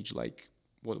broader reach, like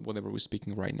whatever we're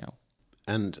speaking right now.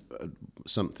 And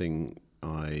something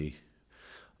I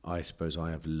suppose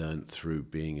I have learned through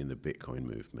being in the Bitcoin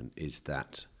movement is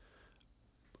that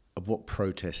what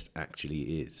protest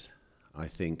actually is. I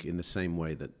think in the same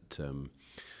way that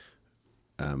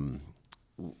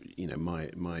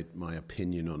my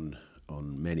opinion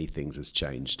on many things has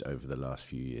changed over the last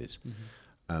few years.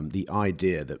 The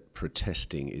idea that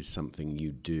protesting is something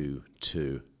you do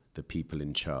to the people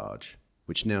in charge,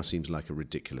 which now seems like a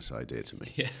ridiculous idea to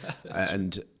me. Yeah,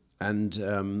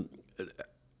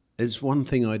 it's one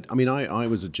thing I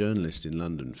was a journalist in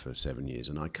London for 7 years,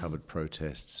 and I covered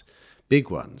protests, big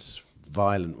ones,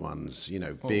 violent ones,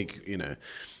 big,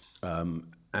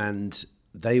 and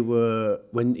they were,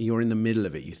 when you're in the middle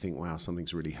of it, you think, wow,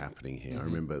 something's really happening here. I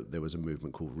remember there was a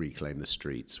movement called Reclaim the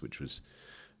Streets, which was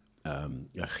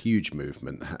a huge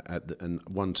movement. And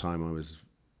one time I was,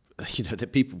 the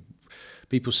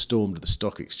people stormed the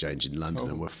stock exchange in London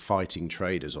and were fighting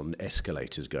traders on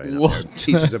escalators going up there,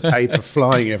 pieces of paper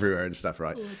flying everywhere and stuff,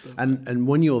 right? And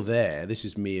when you're there, this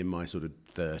is me in my sort of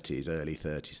early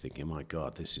 30s, thinking, my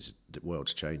God, the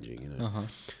world's changing,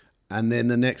 And then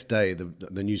the next day,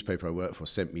 the newspaper I worked for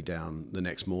sent me down the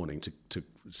next morning to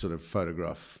sort of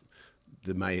photograph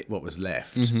what was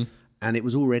left, and it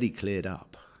was already cleared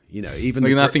up. You know, even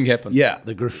like nothing happened. Yeah,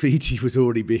 the graffiti was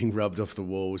already being rubbed off the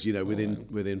walls. You know,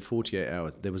 within 48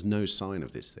 hours, there was no sign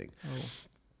of this thing. Oh.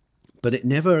 But it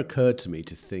never occurred to me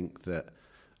to think that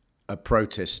a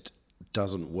protest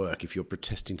doesn't work if you're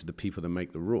protesting to the people that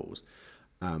make the rules,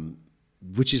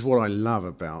 which is what I love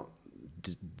about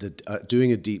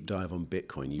doing a deep dive on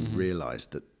Bitcoin. You realize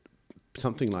that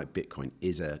something like Bitcoin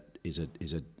is a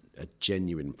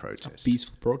genuine protest, a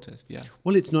peaceful protest. Yeah.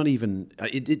 Well, it's not even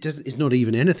it's not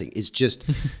even anything. It's just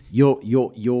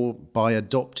you're by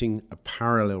adopting a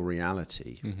parallel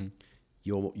reality.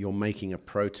 You're making a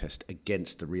protest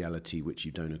against the reality which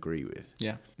you don't agree with.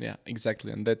 Yeah,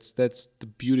 exactly. And that's the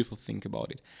beautiful thing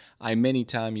about it. I many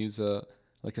times use a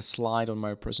slide on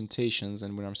my presentations,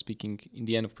 and when I'm speaking in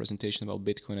the end of presentation about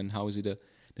Bitcoin and how is it a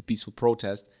peaceful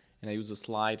protest, and I use a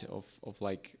slide of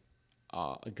like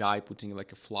a guy putting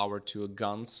like a flower to a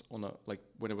guns on a, like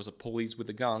when there was a police with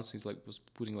the guns, he's like was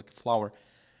putting like a flower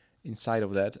inside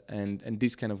of that, and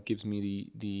this kind of gives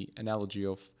me the analogy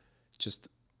of just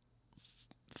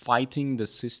fighting the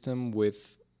system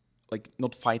with, like,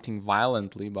 not fighting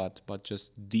violently, but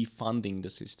just defunding the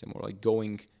system, or like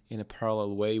going in a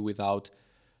parallel way without,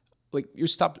 like, you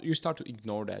start to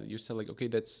ignore that. You start like, okay,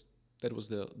 that was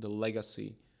the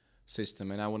legacy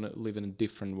system, and I want to live in a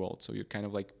different world. So you're kind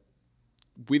of like,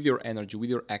 with your energy, with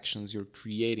your actions, you're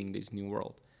creating this new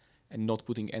world and not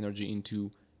putting energy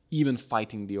into even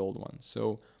fighting the old one.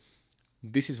 So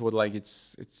this is what, like,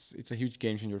 it's a huge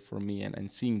game changer for me,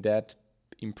 and seeing that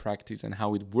in practice and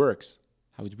how it works,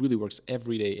 how it really works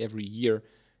every day, every year,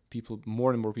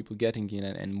 more and more people getting in,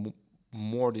 and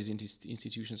more these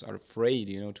institutions are afraid,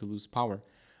 to lose power,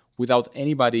 without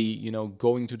anybody,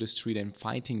 going to the street and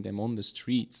fighting them on the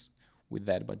streets with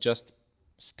that, but just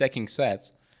stacking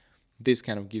sets. This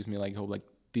kind of gives me like hope, like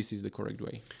this is the correct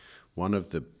way. One of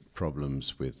the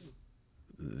problems with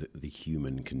the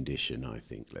human condition, I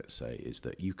think, let's say, is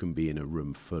that you can be in a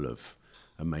room full of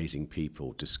amazing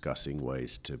people discussing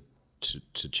ways to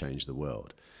change the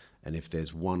world, and if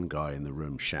there's one guy in the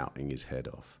room shouting his head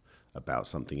off about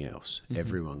something else,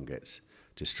 everyone gets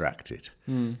distracted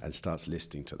and starts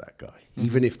listening to that guy,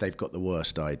 even if they've got the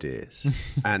worst ideas.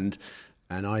 and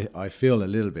I feel a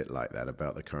little bit like that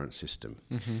about the current system.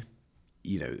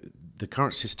 The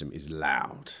current system is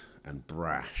loud and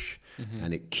brash,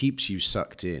 and it keeps you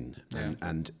sucked in,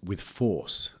 and with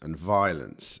force and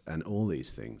violence and all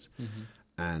these things.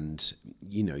 And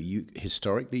you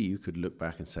historically, you could look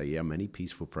back and say, yeah, many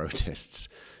peaceful protests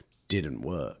didn't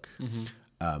work.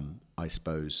 I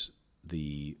suppose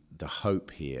the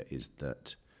hope here is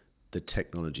that the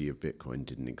technology of Bitcoin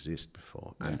didn't exist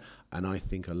before, and I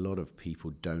think a lot of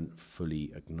people don't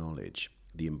fully acknowledge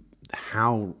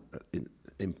how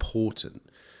important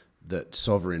that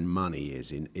sovereign money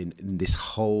is in this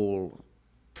whole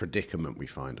predicament we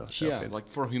find ourselves in. Yeah, like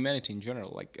for humanity in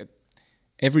general, like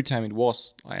every time it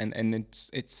was, and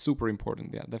it's super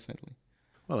important. Yeah, definitely.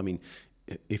 Well, I mean,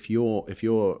 if you're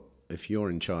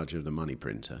in charge of the money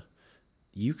printer,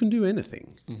 you can do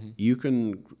anything. You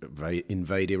can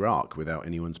invade Iraq without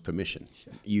anyone's permission.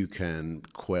 Yeah. You can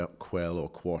quell or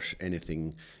quash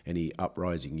any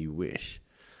uprising you wish.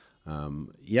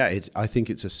 I think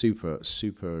it's a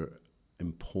super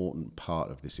important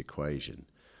part of this equation.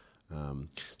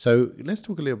 So let's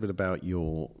talk a little bit about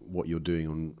what you're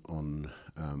doing on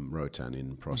Rotan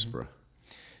in Próspera.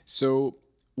 So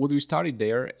what we started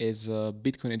there is a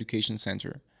Bitcoin education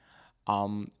center.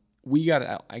 I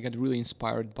got really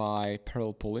inspired by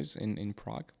Parallel Polis in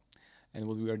Prague, and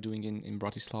what we are doing in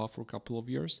Bratislava for a couple of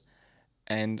years.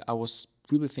 And I was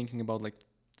really thinking about like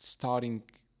starting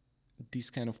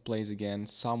this kind of place again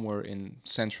somewhere in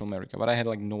Central America, but I had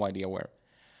like no idea where.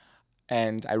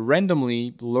 And I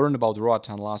randomly learned about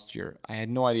Roatan last year. I had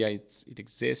no idea it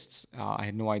exists. I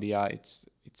had no idea it's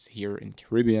here in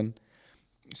Caribbean.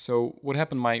 So what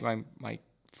happened? My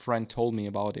friend told me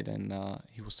about it, and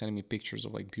he was sending me pictures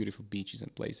of like beautiful beaches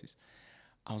and places.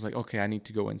 I was like, okay, I need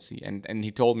to go and see. And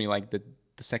he told me like the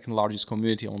second largest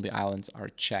community on the islands are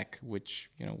Czech, which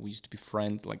we used to be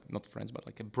friends, like not friends, but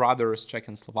like brothers, Czech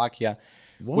and Slovakia.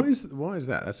 Why is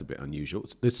that? That's a bit unusual.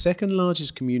 It's the second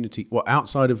largest community,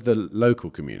 outside of the local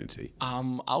community?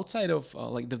 Outside of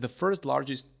like the first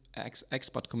largest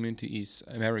expat community is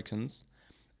Americans,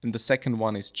 and the second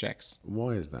one is Czechs.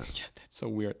 Why is that? Yeah, that's so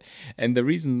weird. And the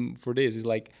reason for this is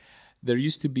like there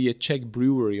used to be a Czech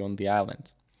brewery on the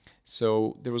island.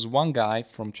 So there was one guy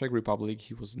from Czech Republic.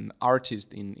 He was an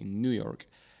artist in New York,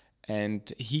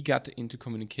 and he got into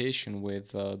communication with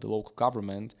the local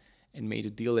government and made a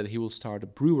deal that he will start a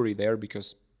brewery there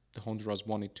because the Honduras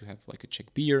wanted to have like a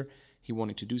Czech beer. he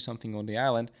wanted to do something on the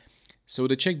island. So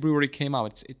the Czech brewery came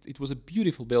out. It was a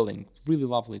beautiful building, really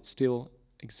lovely. It still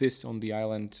exists on the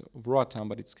island of Roatan,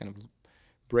 but it's kind of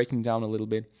breaking down a little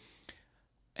bit.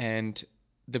 And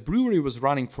the brewery was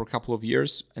running for a couple of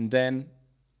years, and then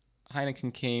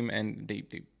Heineken came and they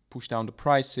pushed down the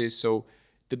prices. So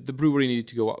the brewery needed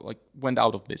to go out, went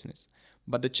out of business.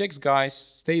 But the Czech guys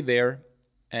stayed there,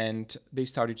 and they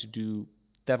started to do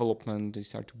development. They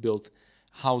started to build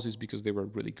houses because they were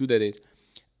really good at it.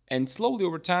 And slowly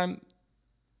over time,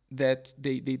 that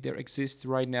there exists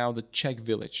right now the Czech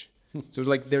village. So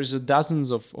there's dozens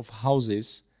of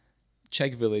houses,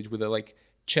 Czech village, with a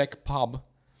Czech pub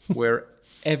where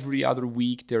every other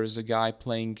week there's a guy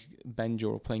playing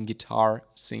banjo or playing guitar,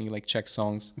 singing Czech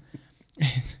songs.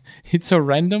 It's so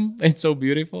random. It's so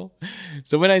beautiful.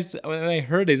 So when I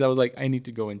heard this, I was like, I need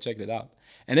to go and check that out.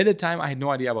 And at the time, I had no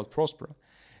idea about Próspera.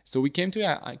 So I came to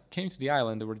the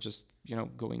island. They were just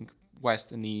going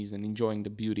west and east and enjoying the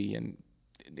beauty, and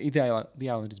the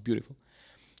island is beautiful.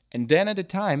 And then at the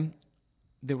time,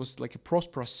 there was a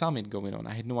Próspera summit going on.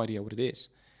 I had no idea what it is.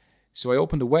 So I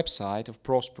opened the website of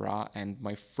Próspera, and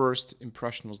my first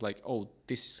impression was oh,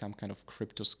 this is some kind of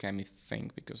crypto scammy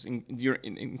thing, because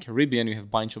in Caribbean you have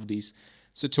a bunch of these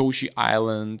Satoshi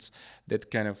islands that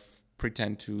kind of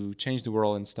pretend to change the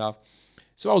world and stuff.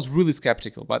 So I was really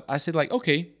skeptical, but I said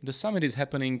okay, the summit is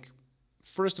happening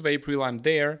 1st of April, I'm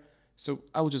there, so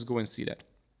I will just go and see that.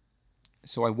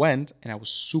 So I went, and I was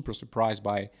super surprised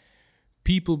by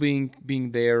people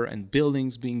being there and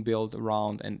buildings being built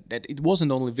around, and that it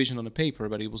wasn't only vision on a paper,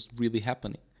 but it was really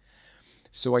happening.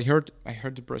 So I heard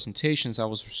the presentations. I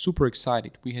was super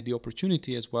excited. We had the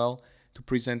opportunity as well to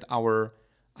present our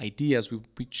ideas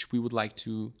which we would like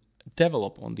to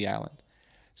develop on the island.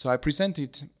 So I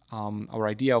presented our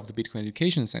idea of the Bitcoin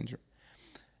Education Center,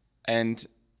 and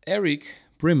Eric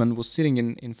Briman was sitting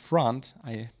in front.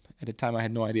 At the time I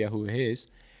had no idea who he is.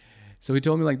 So he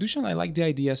told me Dusan, I like the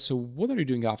idea. So what are you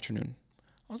doing afternoon?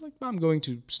 I was I'm going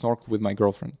to snorkel with my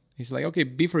girlfriend. He's okay,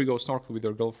 before you go snorkel with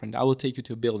your girlfriend, I will take you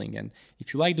to a building. And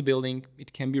if you like the building,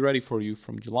 it can be ready for you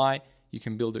from July. You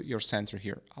can build your center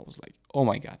here. I was oh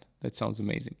my God, that sounds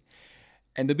amazing.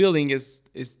 And the building is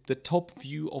the top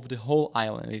view of the whole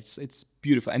island. It's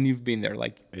beautiful. And you've been there.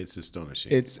 It's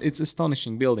astonishing. It's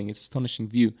astonishing building. It's astonishing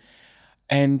view.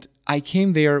 And I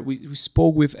came there. We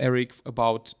spoke with Eric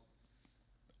about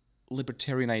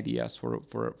libertarian ideas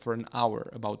for an hour,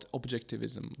 about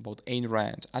objectivism, about Ayn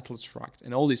Rand, Atlas Shrugged,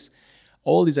 and all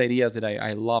these ideas that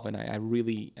I love, and I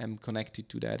really am connected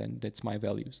to that, and that's my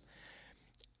values.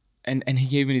 And he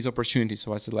gave me this opportunity,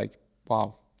 so I said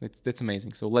wow, that's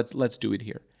amazing. So let's do it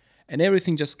here. And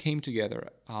everything just came together.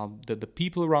 The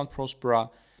people around Próspera,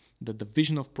 the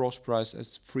vision of Próspera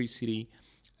as free city,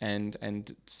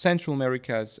 and Central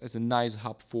America as a nice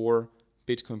hub for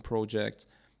Bitcoin projects.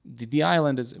 The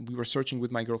island, as we were searching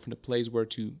with my girlfriend a place where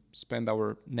to spend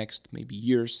our next maybe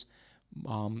years.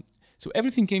 So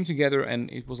everything came together,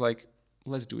 and it was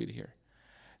let's do it here.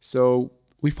 So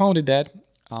we founded that.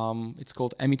 It's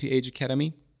called METH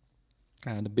Academy,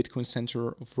 the Bitcoin Center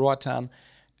of Roatan.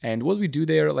 And what we do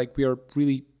there, we are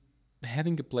really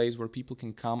having a place where people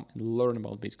can come and learn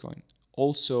about Bitcoin,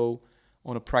 also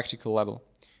on a practical level,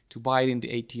 to buy it in the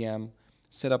ATM,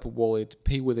 set up a wallet,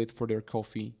 pay with it for their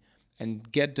coffee,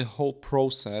 and get the whole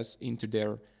process into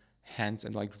their hands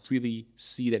and really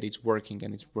see that it's working,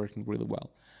 and it's working really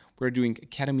well. We're doing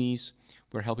academies.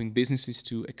 We're helping businesses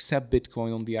to accept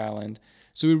Bitcoin on the island.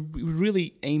 So we're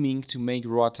really aiming to make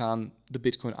Roatan the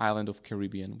Bitcoin island of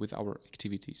Caribbean with our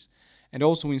activities. And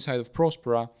also inside of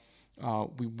Próspera,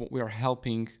 we are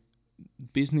helping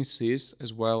businesses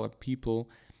as well as people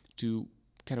to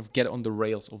kind of get on the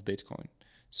rails of Bitcoin.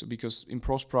 So because in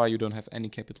Próspera you don't have any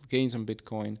capital gains on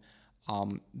Bitcoin.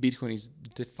 Bitcoin is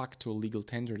de facto legal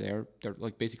tender there.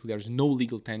 Basically there's no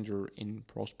legal tender in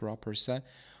Próspera per se,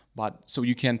 but so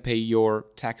you can pay your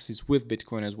taxes with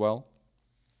Bitcoin as well.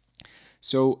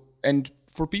 So, and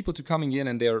for people to coming in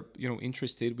and they're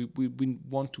interested, we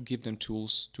want to give them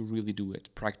tools to really do it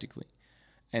practically,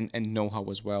 and know-how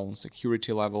as well on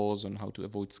security levels, on how to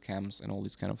avoid scams and all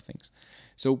these kind of things.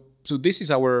 So this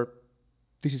is our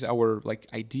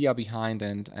idea behind,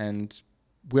 and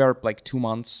we are 2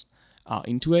 months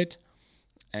into it,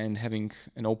 and having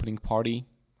an opening party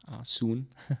soon,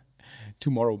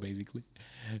 tomorrow basically.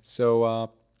 So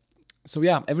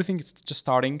yeah, everything is just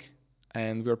starting,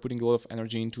 and we are putting a lot of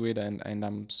energy into it, and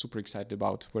I'm super excited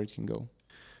about where it can go.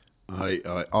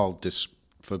 I'll just,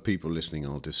 for people listening,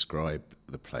 I'll describe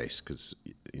the place, because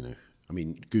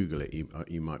Google it.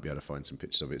 You might be able to find some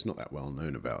pictures of it. It's not that well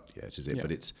known about yet, is it? Yeah.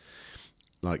 But it's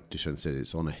like Dusan said,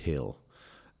 it's on a hill.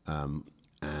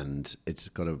 and it's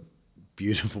got a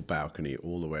beautiful balcony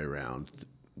all the way around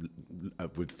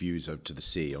with views up to the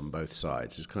sea on both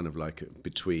sides. It's kind of like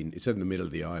between, it's in the middle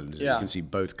of the island, isn't it? You can see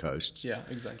both coasts. Yeah,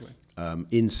 exactly.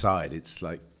 Inside, it's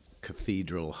like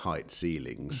cathedral height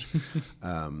ceilings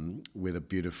with a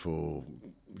beautiful,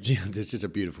 it's just a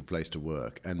beautiful place to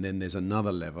work. And then there's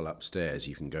another level upstairs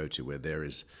you can go to where there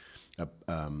is a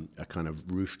kind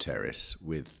of roof terrace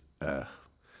with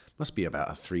must be about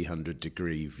a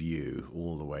 300-degree view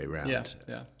all the way around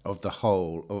of the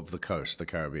whole of the coast, the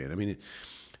Caribbean. I mean,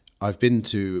 I've been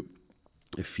to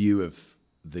a few of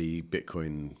the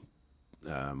Bitcoin,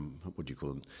 what do you call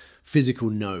them,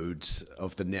 physical nodes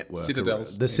of the network.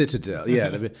 Citadels. The Citadel,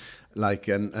 yeah. Like,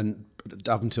 and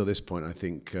up until this point, I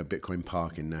think Bitcoin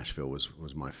Park in Nashville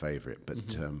was my favorite,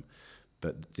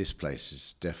 but this place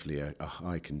is definitely a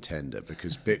high contender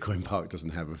because Bitcoin Park doesn't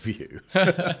have a view.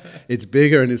 It's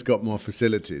bigger and it's got more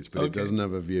facilities, but it doesn't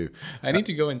have a view. I need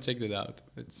to go and check that out.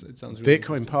 It sounds really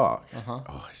Bitcoin Park.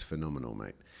 Oh, it's phenomenal,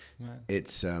 mate. Right.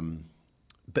 It's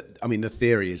but I mean the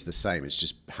theory is the same. It's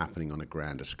just happening on a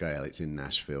grander scale. It's in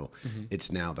Nashville.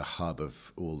 It's now the hub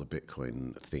of all the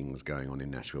Bitcoin things going on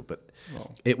in Nashville. But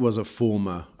it was a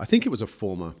former. I think it was a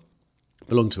former.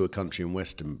 Belonged to a country and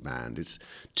western band. It's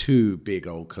two big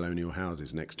old colonial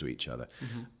houses next to each other,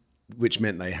 which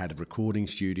meant they had a recording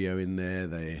studio in there.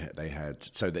 They had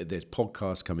there's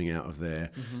podcasts coming out of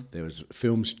there. There was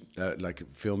films like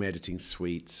film editing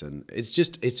suites, and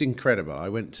it's incredible.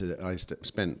 I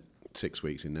spent 6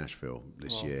 weeks in Nashville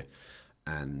this year,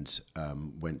 and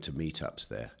went to meetups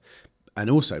there, and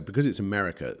also because it's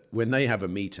America, when they have a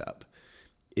meetup.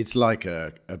 It's like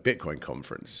a Bitcoin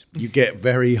conference. You get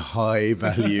very high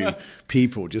value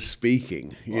people just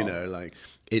speaking, you know, like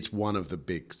it's one of the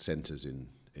big centers in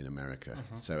America.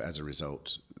 So as a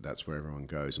result, that's where everyone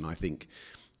goes. And I think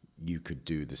you could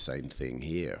do the same thing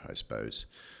here, I suppose.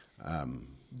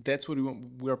 That's what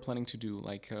we are planning to do,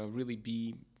 like really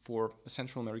be for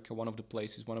Central America, one of the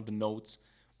places, one of the nodes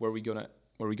where we're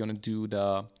gonna do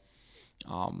the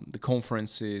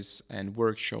conferences and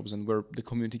workshops and where the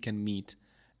community can meet.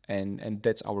 And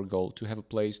that's our goal, to have a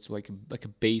place to like a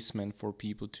basement for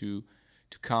people to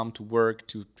come to work,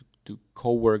 to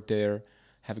co-work there,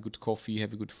 have a good coffee,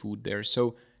 have a good food there.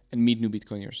 So, and meet new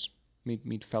Bitcoiners,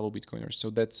 meet fellow Bitcoiners. So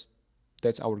that's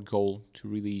our goal to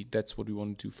really, that's what we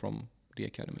want to do from the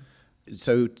Academy.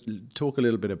 So talk a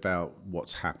little bit about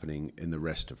what's happening in the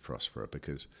rest of Próspera,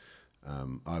 because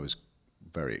I was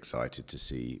very excited to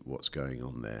see what's going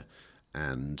on there.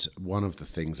 And one of the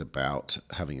things about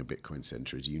having a Bitcoin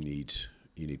center is you need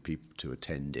people to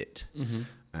attend it.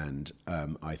 And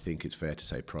I think it's fair to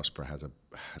say Próspera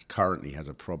currently has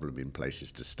a problem in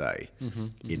places to stay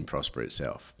in Próspera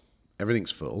itself.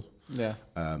 Everything's full. Yeah.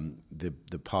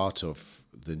 The part of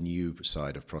the new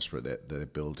side of Próspera that they're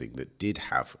building that did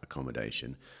have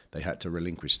accommodation, they had to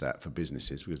relinquish that for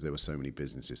businesses because there were so many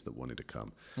businesses that wanted to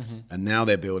come. And now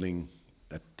they're building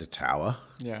the tower,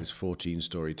 this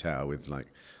 14-story tower with like,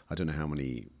 I don't know how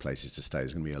many places to stay.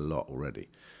 There's going to be a lot already.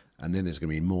 And then there's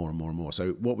going to be more and more and more.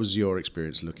 So what was your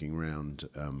experience looking around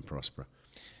Próspera?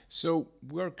 So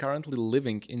we're currently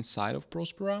living inside of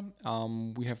Próspera.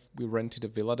 We rented a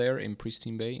villa there in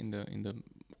Pristine Bay in the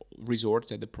resort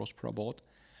that the Próspera bought.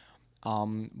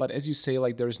 But as you say,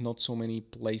 like there's not so many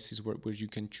places where you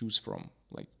can choose from.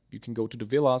 Like you can go to the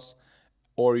villas,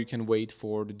 or you can wait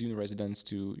for the Dune residents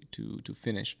to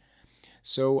finish.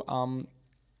 So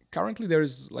currently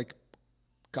there's like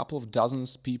a couple of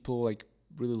dozens people like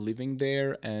really living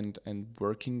there and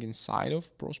working inside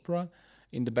of Próspera.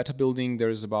 In the beta building,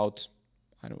 there's about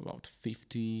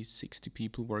 50, 60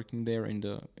 people working there in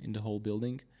the whole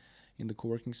building, in the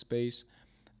co-working space.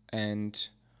 And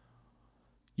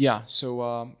yeah,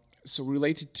 so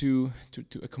related to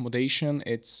accommodation,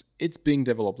 it's being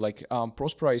developed. Like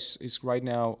Próspera is right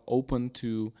now open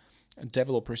to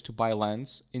developers to buy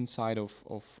lands inside of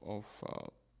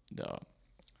the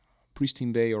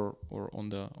Pristine Bay or on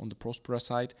the Próspera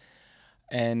side,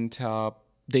 and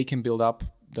they can build up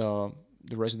the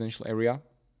residential area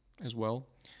as well.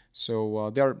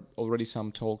 So there are already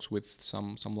some talks with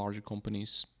some larger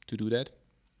companies to do that.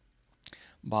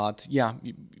 But yeah,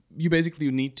 you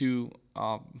basically need to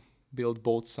build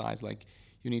both sides. Like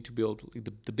you need to build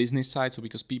the business side, so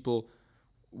because people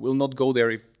will not go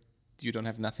there if you don't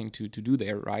have nothing to do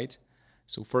there, right?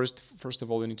 So first of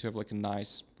all, you need to have like a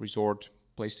nice resort,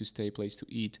 place to stay, place to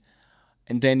eat,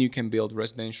 and then you can build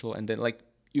residential, and then like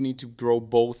you need to grow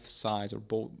both sides, or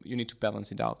both, you need to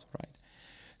balance it out, right?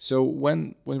 So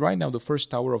when right now the first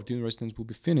tower of Dune residence will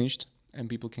be finished and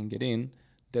people can get in,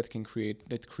 that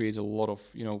creates a lot of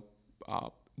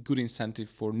good incentive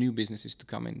for new businesses to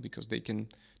come in, because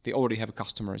they already have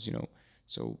customers,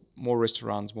 so more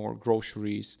restaurants, more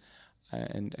groceries,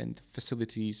 and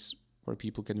facilities where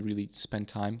people can really spend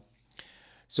time.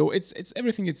 So it's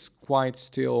everything. It's quite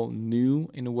still new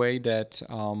in a way that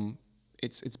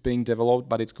it's being developed,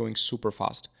 but it's going super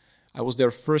fast. I was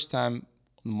there first time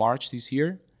in March this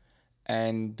year,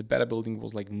 and the beta building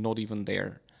was like not even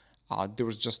there. There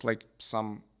was just like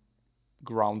some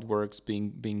groundworks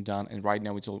being done, and right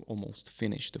now it's almost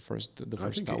finished. The first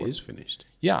I think tower. it is finished.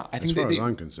 Yeah, I think as far as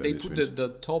I'm concerned, they it's put the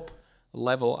top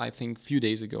level, I think, a few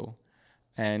days ago,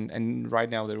 and right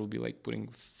now they will be like putting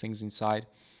things inside.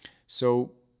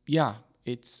 So yeah,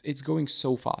 it's going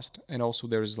so fast, and also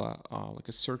there's like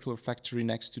a circular factory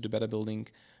next to the beta building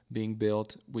being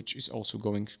built, which is also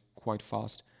going quite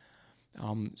fast.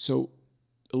 So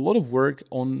a lot of work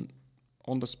on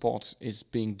the spot is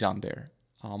being done there,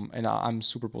 and I'm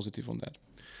super positive on that.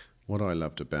 What I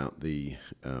loved about the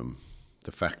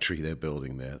factory they're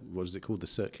building there, what is it called?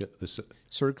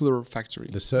 Circular factory.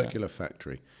 The circular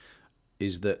factory,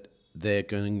 is that they're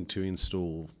going to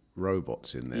install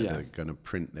robots in there. Yeah. They're going to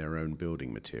print their own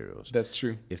building materials. That's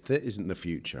true. If that isn't the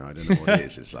future, I don't know what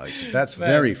is. It's like, that's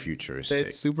very futuristic.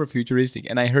 It's super futuristic.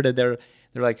 And I heard that there are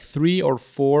like 3 or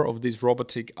 4 of these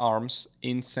robotic arms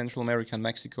in Central America and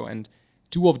Mexico, and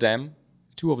two of them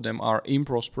are in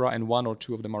Próspera, and 1 or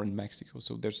 2 of them are in Mexico.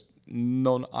 So there's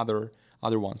none other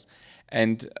ones.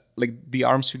 And like the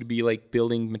arms should be like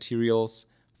building materials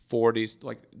for this,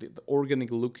 like the organic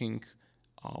looking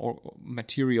or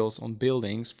materials on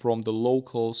buildings from the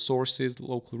local sources,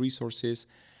 local resources,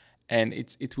 and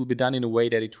it will be done in a way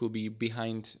that it will be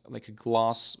behind like a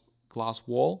glass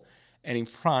wall, and in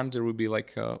front there will be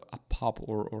like a pub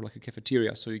or like a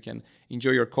cafeteria, so you can enjoy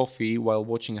your coffee while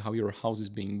watching how your house is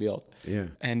being built. Yeah,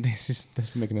 and this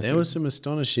making us. There was some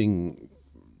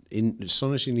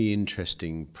astonishingly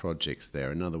interesting projects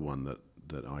there. Another one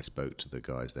that I spoke to the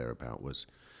guys there about was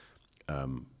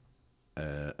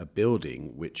a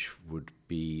building which would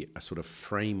be a sort of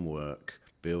framework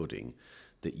building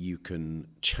that you can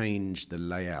change the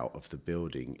layout of the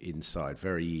building inside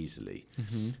very easily.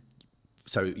 Mm-hmm.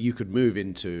 So you could move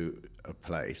into a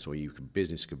place, or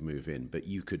business could move in, but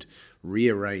you could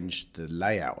rearrange the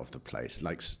layout of the place.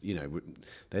 Like,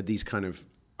 they're these kind of,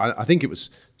 I think it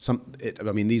was I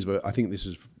think this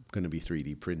is going to be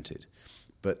 3D printed.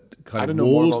 But kind of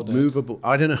walls, movable.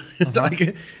 I don't know.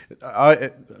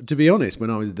 To be honest, when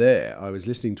I was there, I was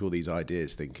listening to all these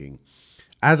ideas, thinking,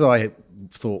 as I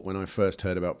thought when I first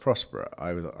heard about Próspera,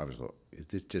 I was like, is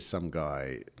this just some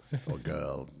guy or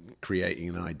girl creating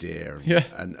an idea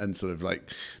and sort of like,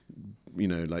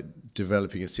 like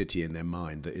developing a city in their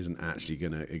mind that isn't actually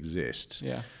going to exist?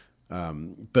 Yeah.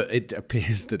 But it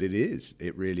appears that it is.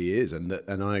 It really is,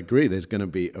 and I agree. There's going to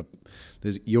be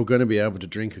you're going to be able to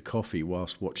drink a coffee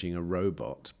whilst watching a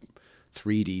robot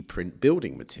 3D print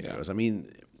building materials. Yeah. I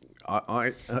mean,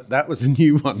 I that was a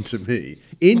new one to me.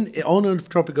 On a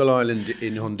tropical island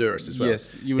in Honduras as well.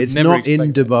 Yes, you would never expect that. It's not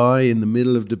in Dubai, in the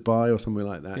middle of Dubai or somewhere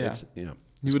like that. Yeah.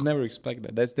 You would never expect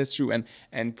that. That's true. And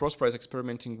Próspera is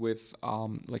experimenting with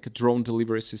like a drone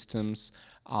delivery systems,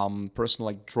 personal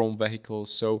like drone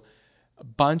vehicles. So a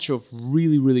bunch of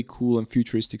really, really cool and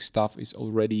futuristic stuff is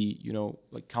already,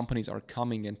 like companies are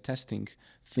coming and testing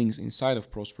things inside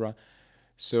of Próspera.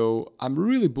 So I'm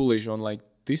really bullish on like,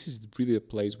 this is really a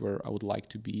place where I would like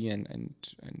to be and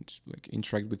like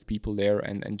interact with people there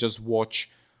and just watch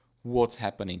what's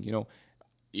happening.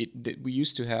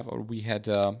 We had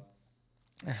a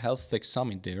health tech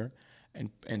summit there,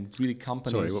 and really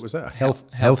companies. Sorry, what was that?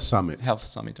 Health summit. Health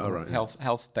summit. Oh, right.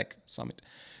 Health tech summit.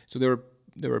 So there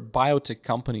were biotech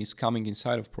companies coming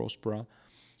inside of Próspera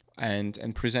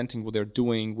and presenting what they're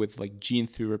doing with like gene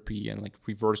therapy and like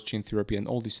reverse gene therapy and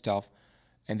all this stuff,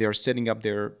 and they are setting up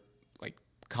their like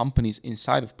companies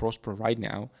inside of Próspera right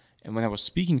now. And when I was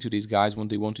speaking to these guys, what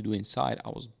they want to do inside, I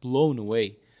was blown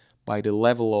away by the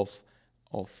level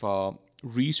of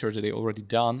research that they already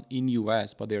done in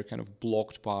US, but they're kind of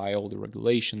blocked by all the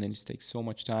regulation, and it takes so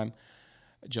much time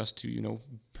just to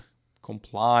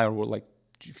comply or like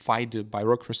fight the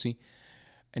bureaucracy,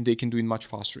 and they can do it much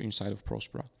faster inside of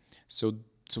Próspera. So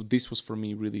this was for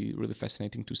me really, really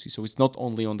fascinating to see. So it's not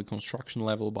only on the construction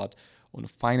level, but on a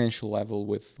financial level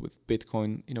with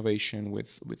Bitcoin innovation,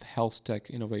 with health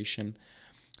tech innovation.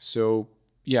 So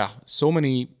yeah, so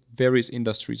many various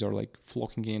industries are like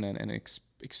flocking in and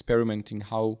experimenting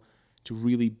how to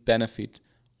really benefit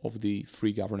of the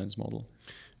free governance model.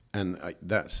 And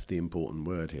that's the important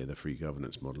word here, the free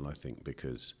governance model, I think,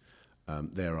 because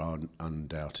there are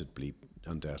undoubtedly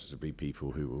undoubtedly be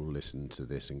people who will listen to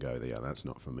this and go, yeah, that's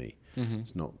not for me.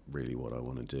 It's not really what I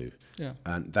want to do. Yeah.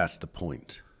 And that's the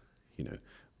point. You know,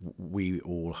 we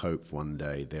all hope one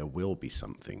day there will be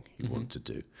something you want to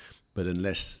do. But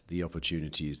unless the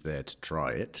opportunity is there to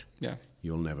try it,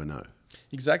 you'll never know.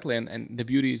 Exactly. And the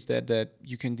beauty is that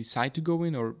you can decide to go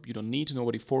in, or you don't need to.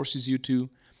 Nobody forces you to.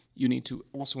 You need to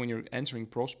also, when you're entering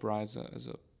Próspera as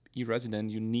a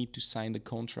e-resident, you need to sign the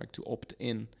contract to opt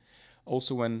in.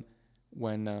 Also, when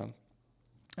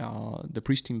the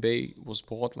Pristine Bay was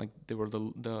bought, like there were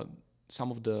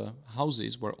some of the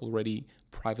houses were already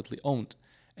privately owned,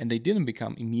 and they didn't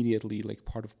become immediately like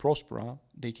part of Próspera.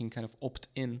 They can kind of opt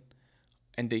in,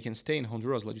 and they can stay in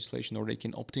Honduras legislation, or they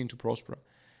can opt into Próspera.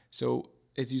 So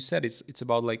as you said, it's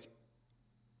about like,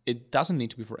 it doesn't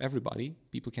need to be for everybody.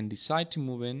 People can decide to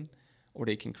move in, or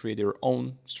they can create their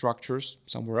own structures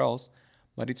somewhere else.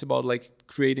 But it's about like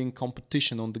creating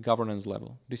competition on the governance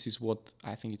level. This is what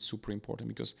I think it's super important,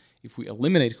 because if we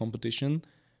eliminate competition,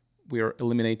 we are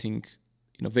eliminating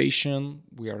innovation.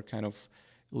 We are kind of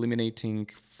eliminating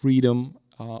freedom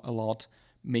a lot,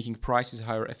 making prices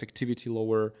higher, effectivity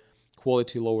lower,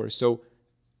 quality lower. So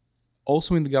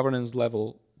also in the governance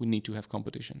level, we need to have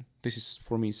competition. This is,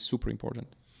 for me, super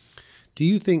important. Do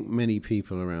you think many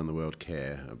people around the world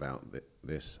care about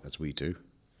this as we do?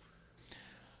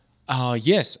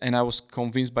 Yes, and I was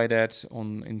convinced by that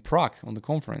in Prague on the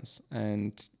conference,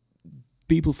 and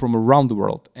people from around the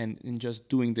world, and just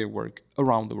doing their work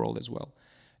around the world as well,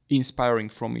 inspiring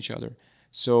from each other.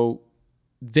 So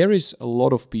there is a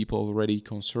lot of people already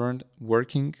concerned,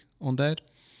 working on that,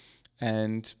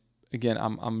 and again,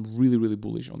 I'm really, really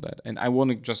bullish on that, and I want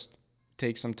to just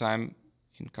take some time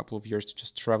in a couple of years to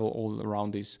just travel all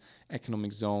around these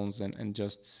economic zones and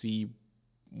just see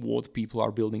what people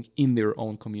are building in their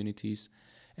own communities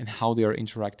and how they are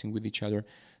interacting with each other.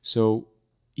 So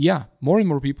yeah, more and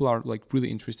more people are like really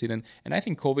interested, and I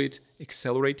think COVID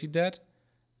accelerated that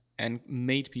and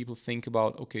made people think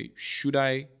about, okay, should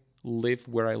I live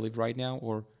where I live right now,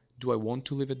 or do I want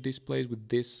to live at this place with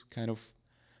this kind of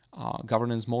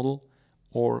governance model,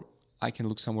 or I can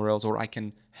look somewhere else, or I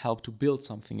can help to build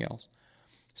something else.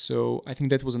 So I think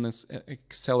that was an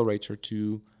accelerator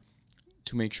to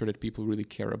make sure that people really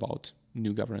care about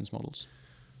new governance models.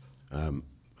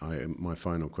 My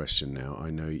final question now. I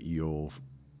know you're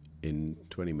in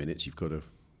 20 minutes. You've got to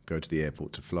go to the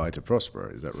airport to fly to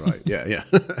Próspera. Is that right? Yeah.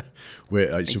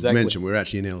 I should mention we're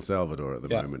actually in El Salvador at the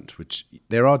moment, which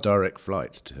there are direct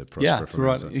flights to Próspera from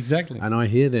El Salvador. Exactly. And I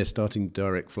hear they're starting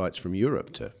direct flights from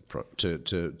Europe to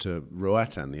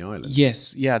Roatan, the island.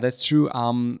 Yes, yeah, that's true.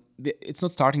 It's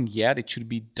not starting yet. It should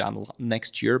be done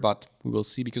next year, but we will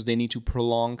see, because they need to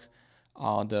prolong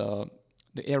the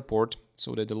airport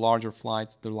so that the larger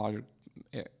flights, the larger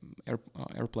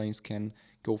airplanes can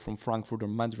go from Frankfurt or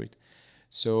Madrid.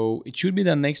 So it should be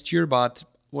done next year, but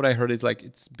what I heard is like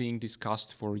it's being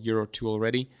discussed for a year or two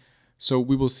already. So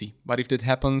we will see. But if that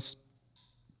happens,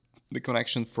 the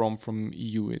connection from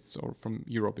EU or from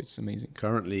Europe, it's amazing.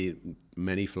 Currently,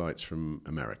 many flights from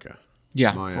America.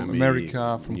 Yeah, Miami, from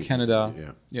America, from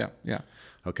Canada. Yeah.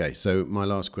 Okay, so my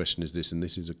last question is this, and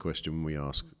this is a question we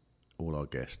ask all our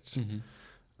guests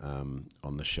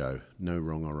on the show. No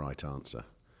wrong or right answer.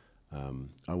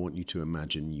 I want you to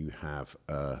imagine you have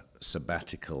a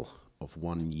sabbatical of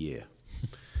 1 year.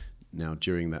 Now,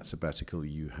 during that sabbatical,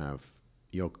 you have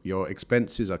your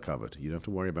expenses are covered. You don't have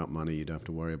to worry about money. You don't have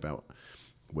to worry about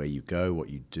where you go, what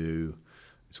you do.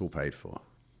 It's all paid for.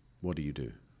 What do you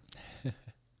do?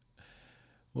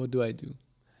 What do I do?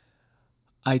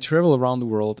 I travel around the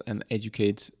world and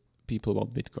educate people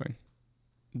about Bitcoin.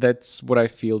 That's what I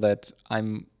feel that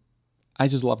I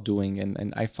just love doing,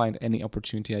 and I find any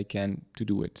opportunity I can to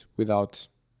do it without,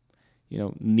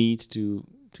 need to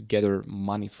gather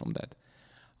money from that.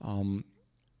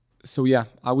 So yeah,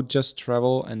 I would just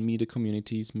travel and meet the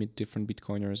communities, meet different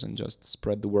Bitcoiners, and just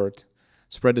spread the word,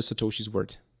 spread the Satoshi's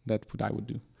word. That's what I would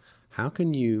do. How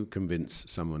can you convince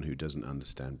someone who doesn't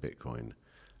understand Bitcoin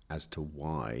as to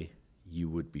why you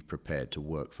would be prepared to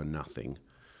work for nothing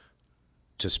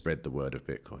to spread the word of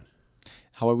Bitcoin?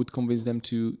 How I would convince them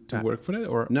to work for that,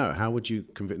 or no? How would you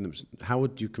convince them? How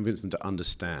would you convince them to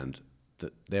understand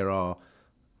that there are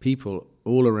people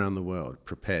all around the world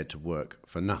prepared to work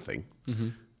for nothing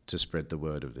to spread the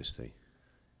word of this thing?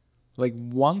 Like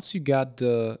once you got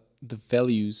the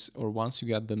values, or once you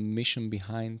got the mission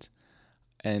behind,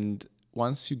 and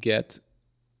once you get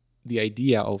the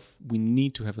idea of we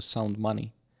need to have a sound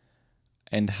money,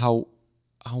 and how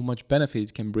much benefit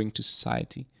it can bring to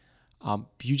society.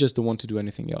 You just don't want to do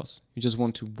anything else. You just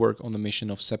want to work on the mission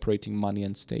of separating money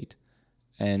and state.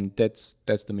 And that's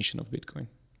the mission of Bitcoin.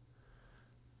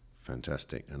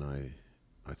 fantastic, and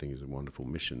I think it's a wonderful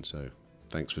mission. So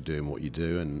thanks for doing what you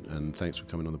do, and thanks for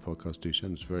coming on the podcast,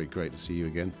 Dusan. It's very great to see you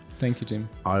again. Thank you, Tim.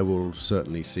 I will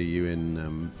certainly see you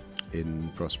in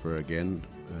Próspera again.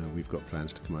 We've got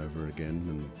plans to come over again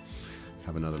and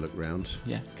have another look round.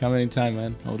 Yeah, come anytime,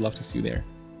 man. I would love to see you there.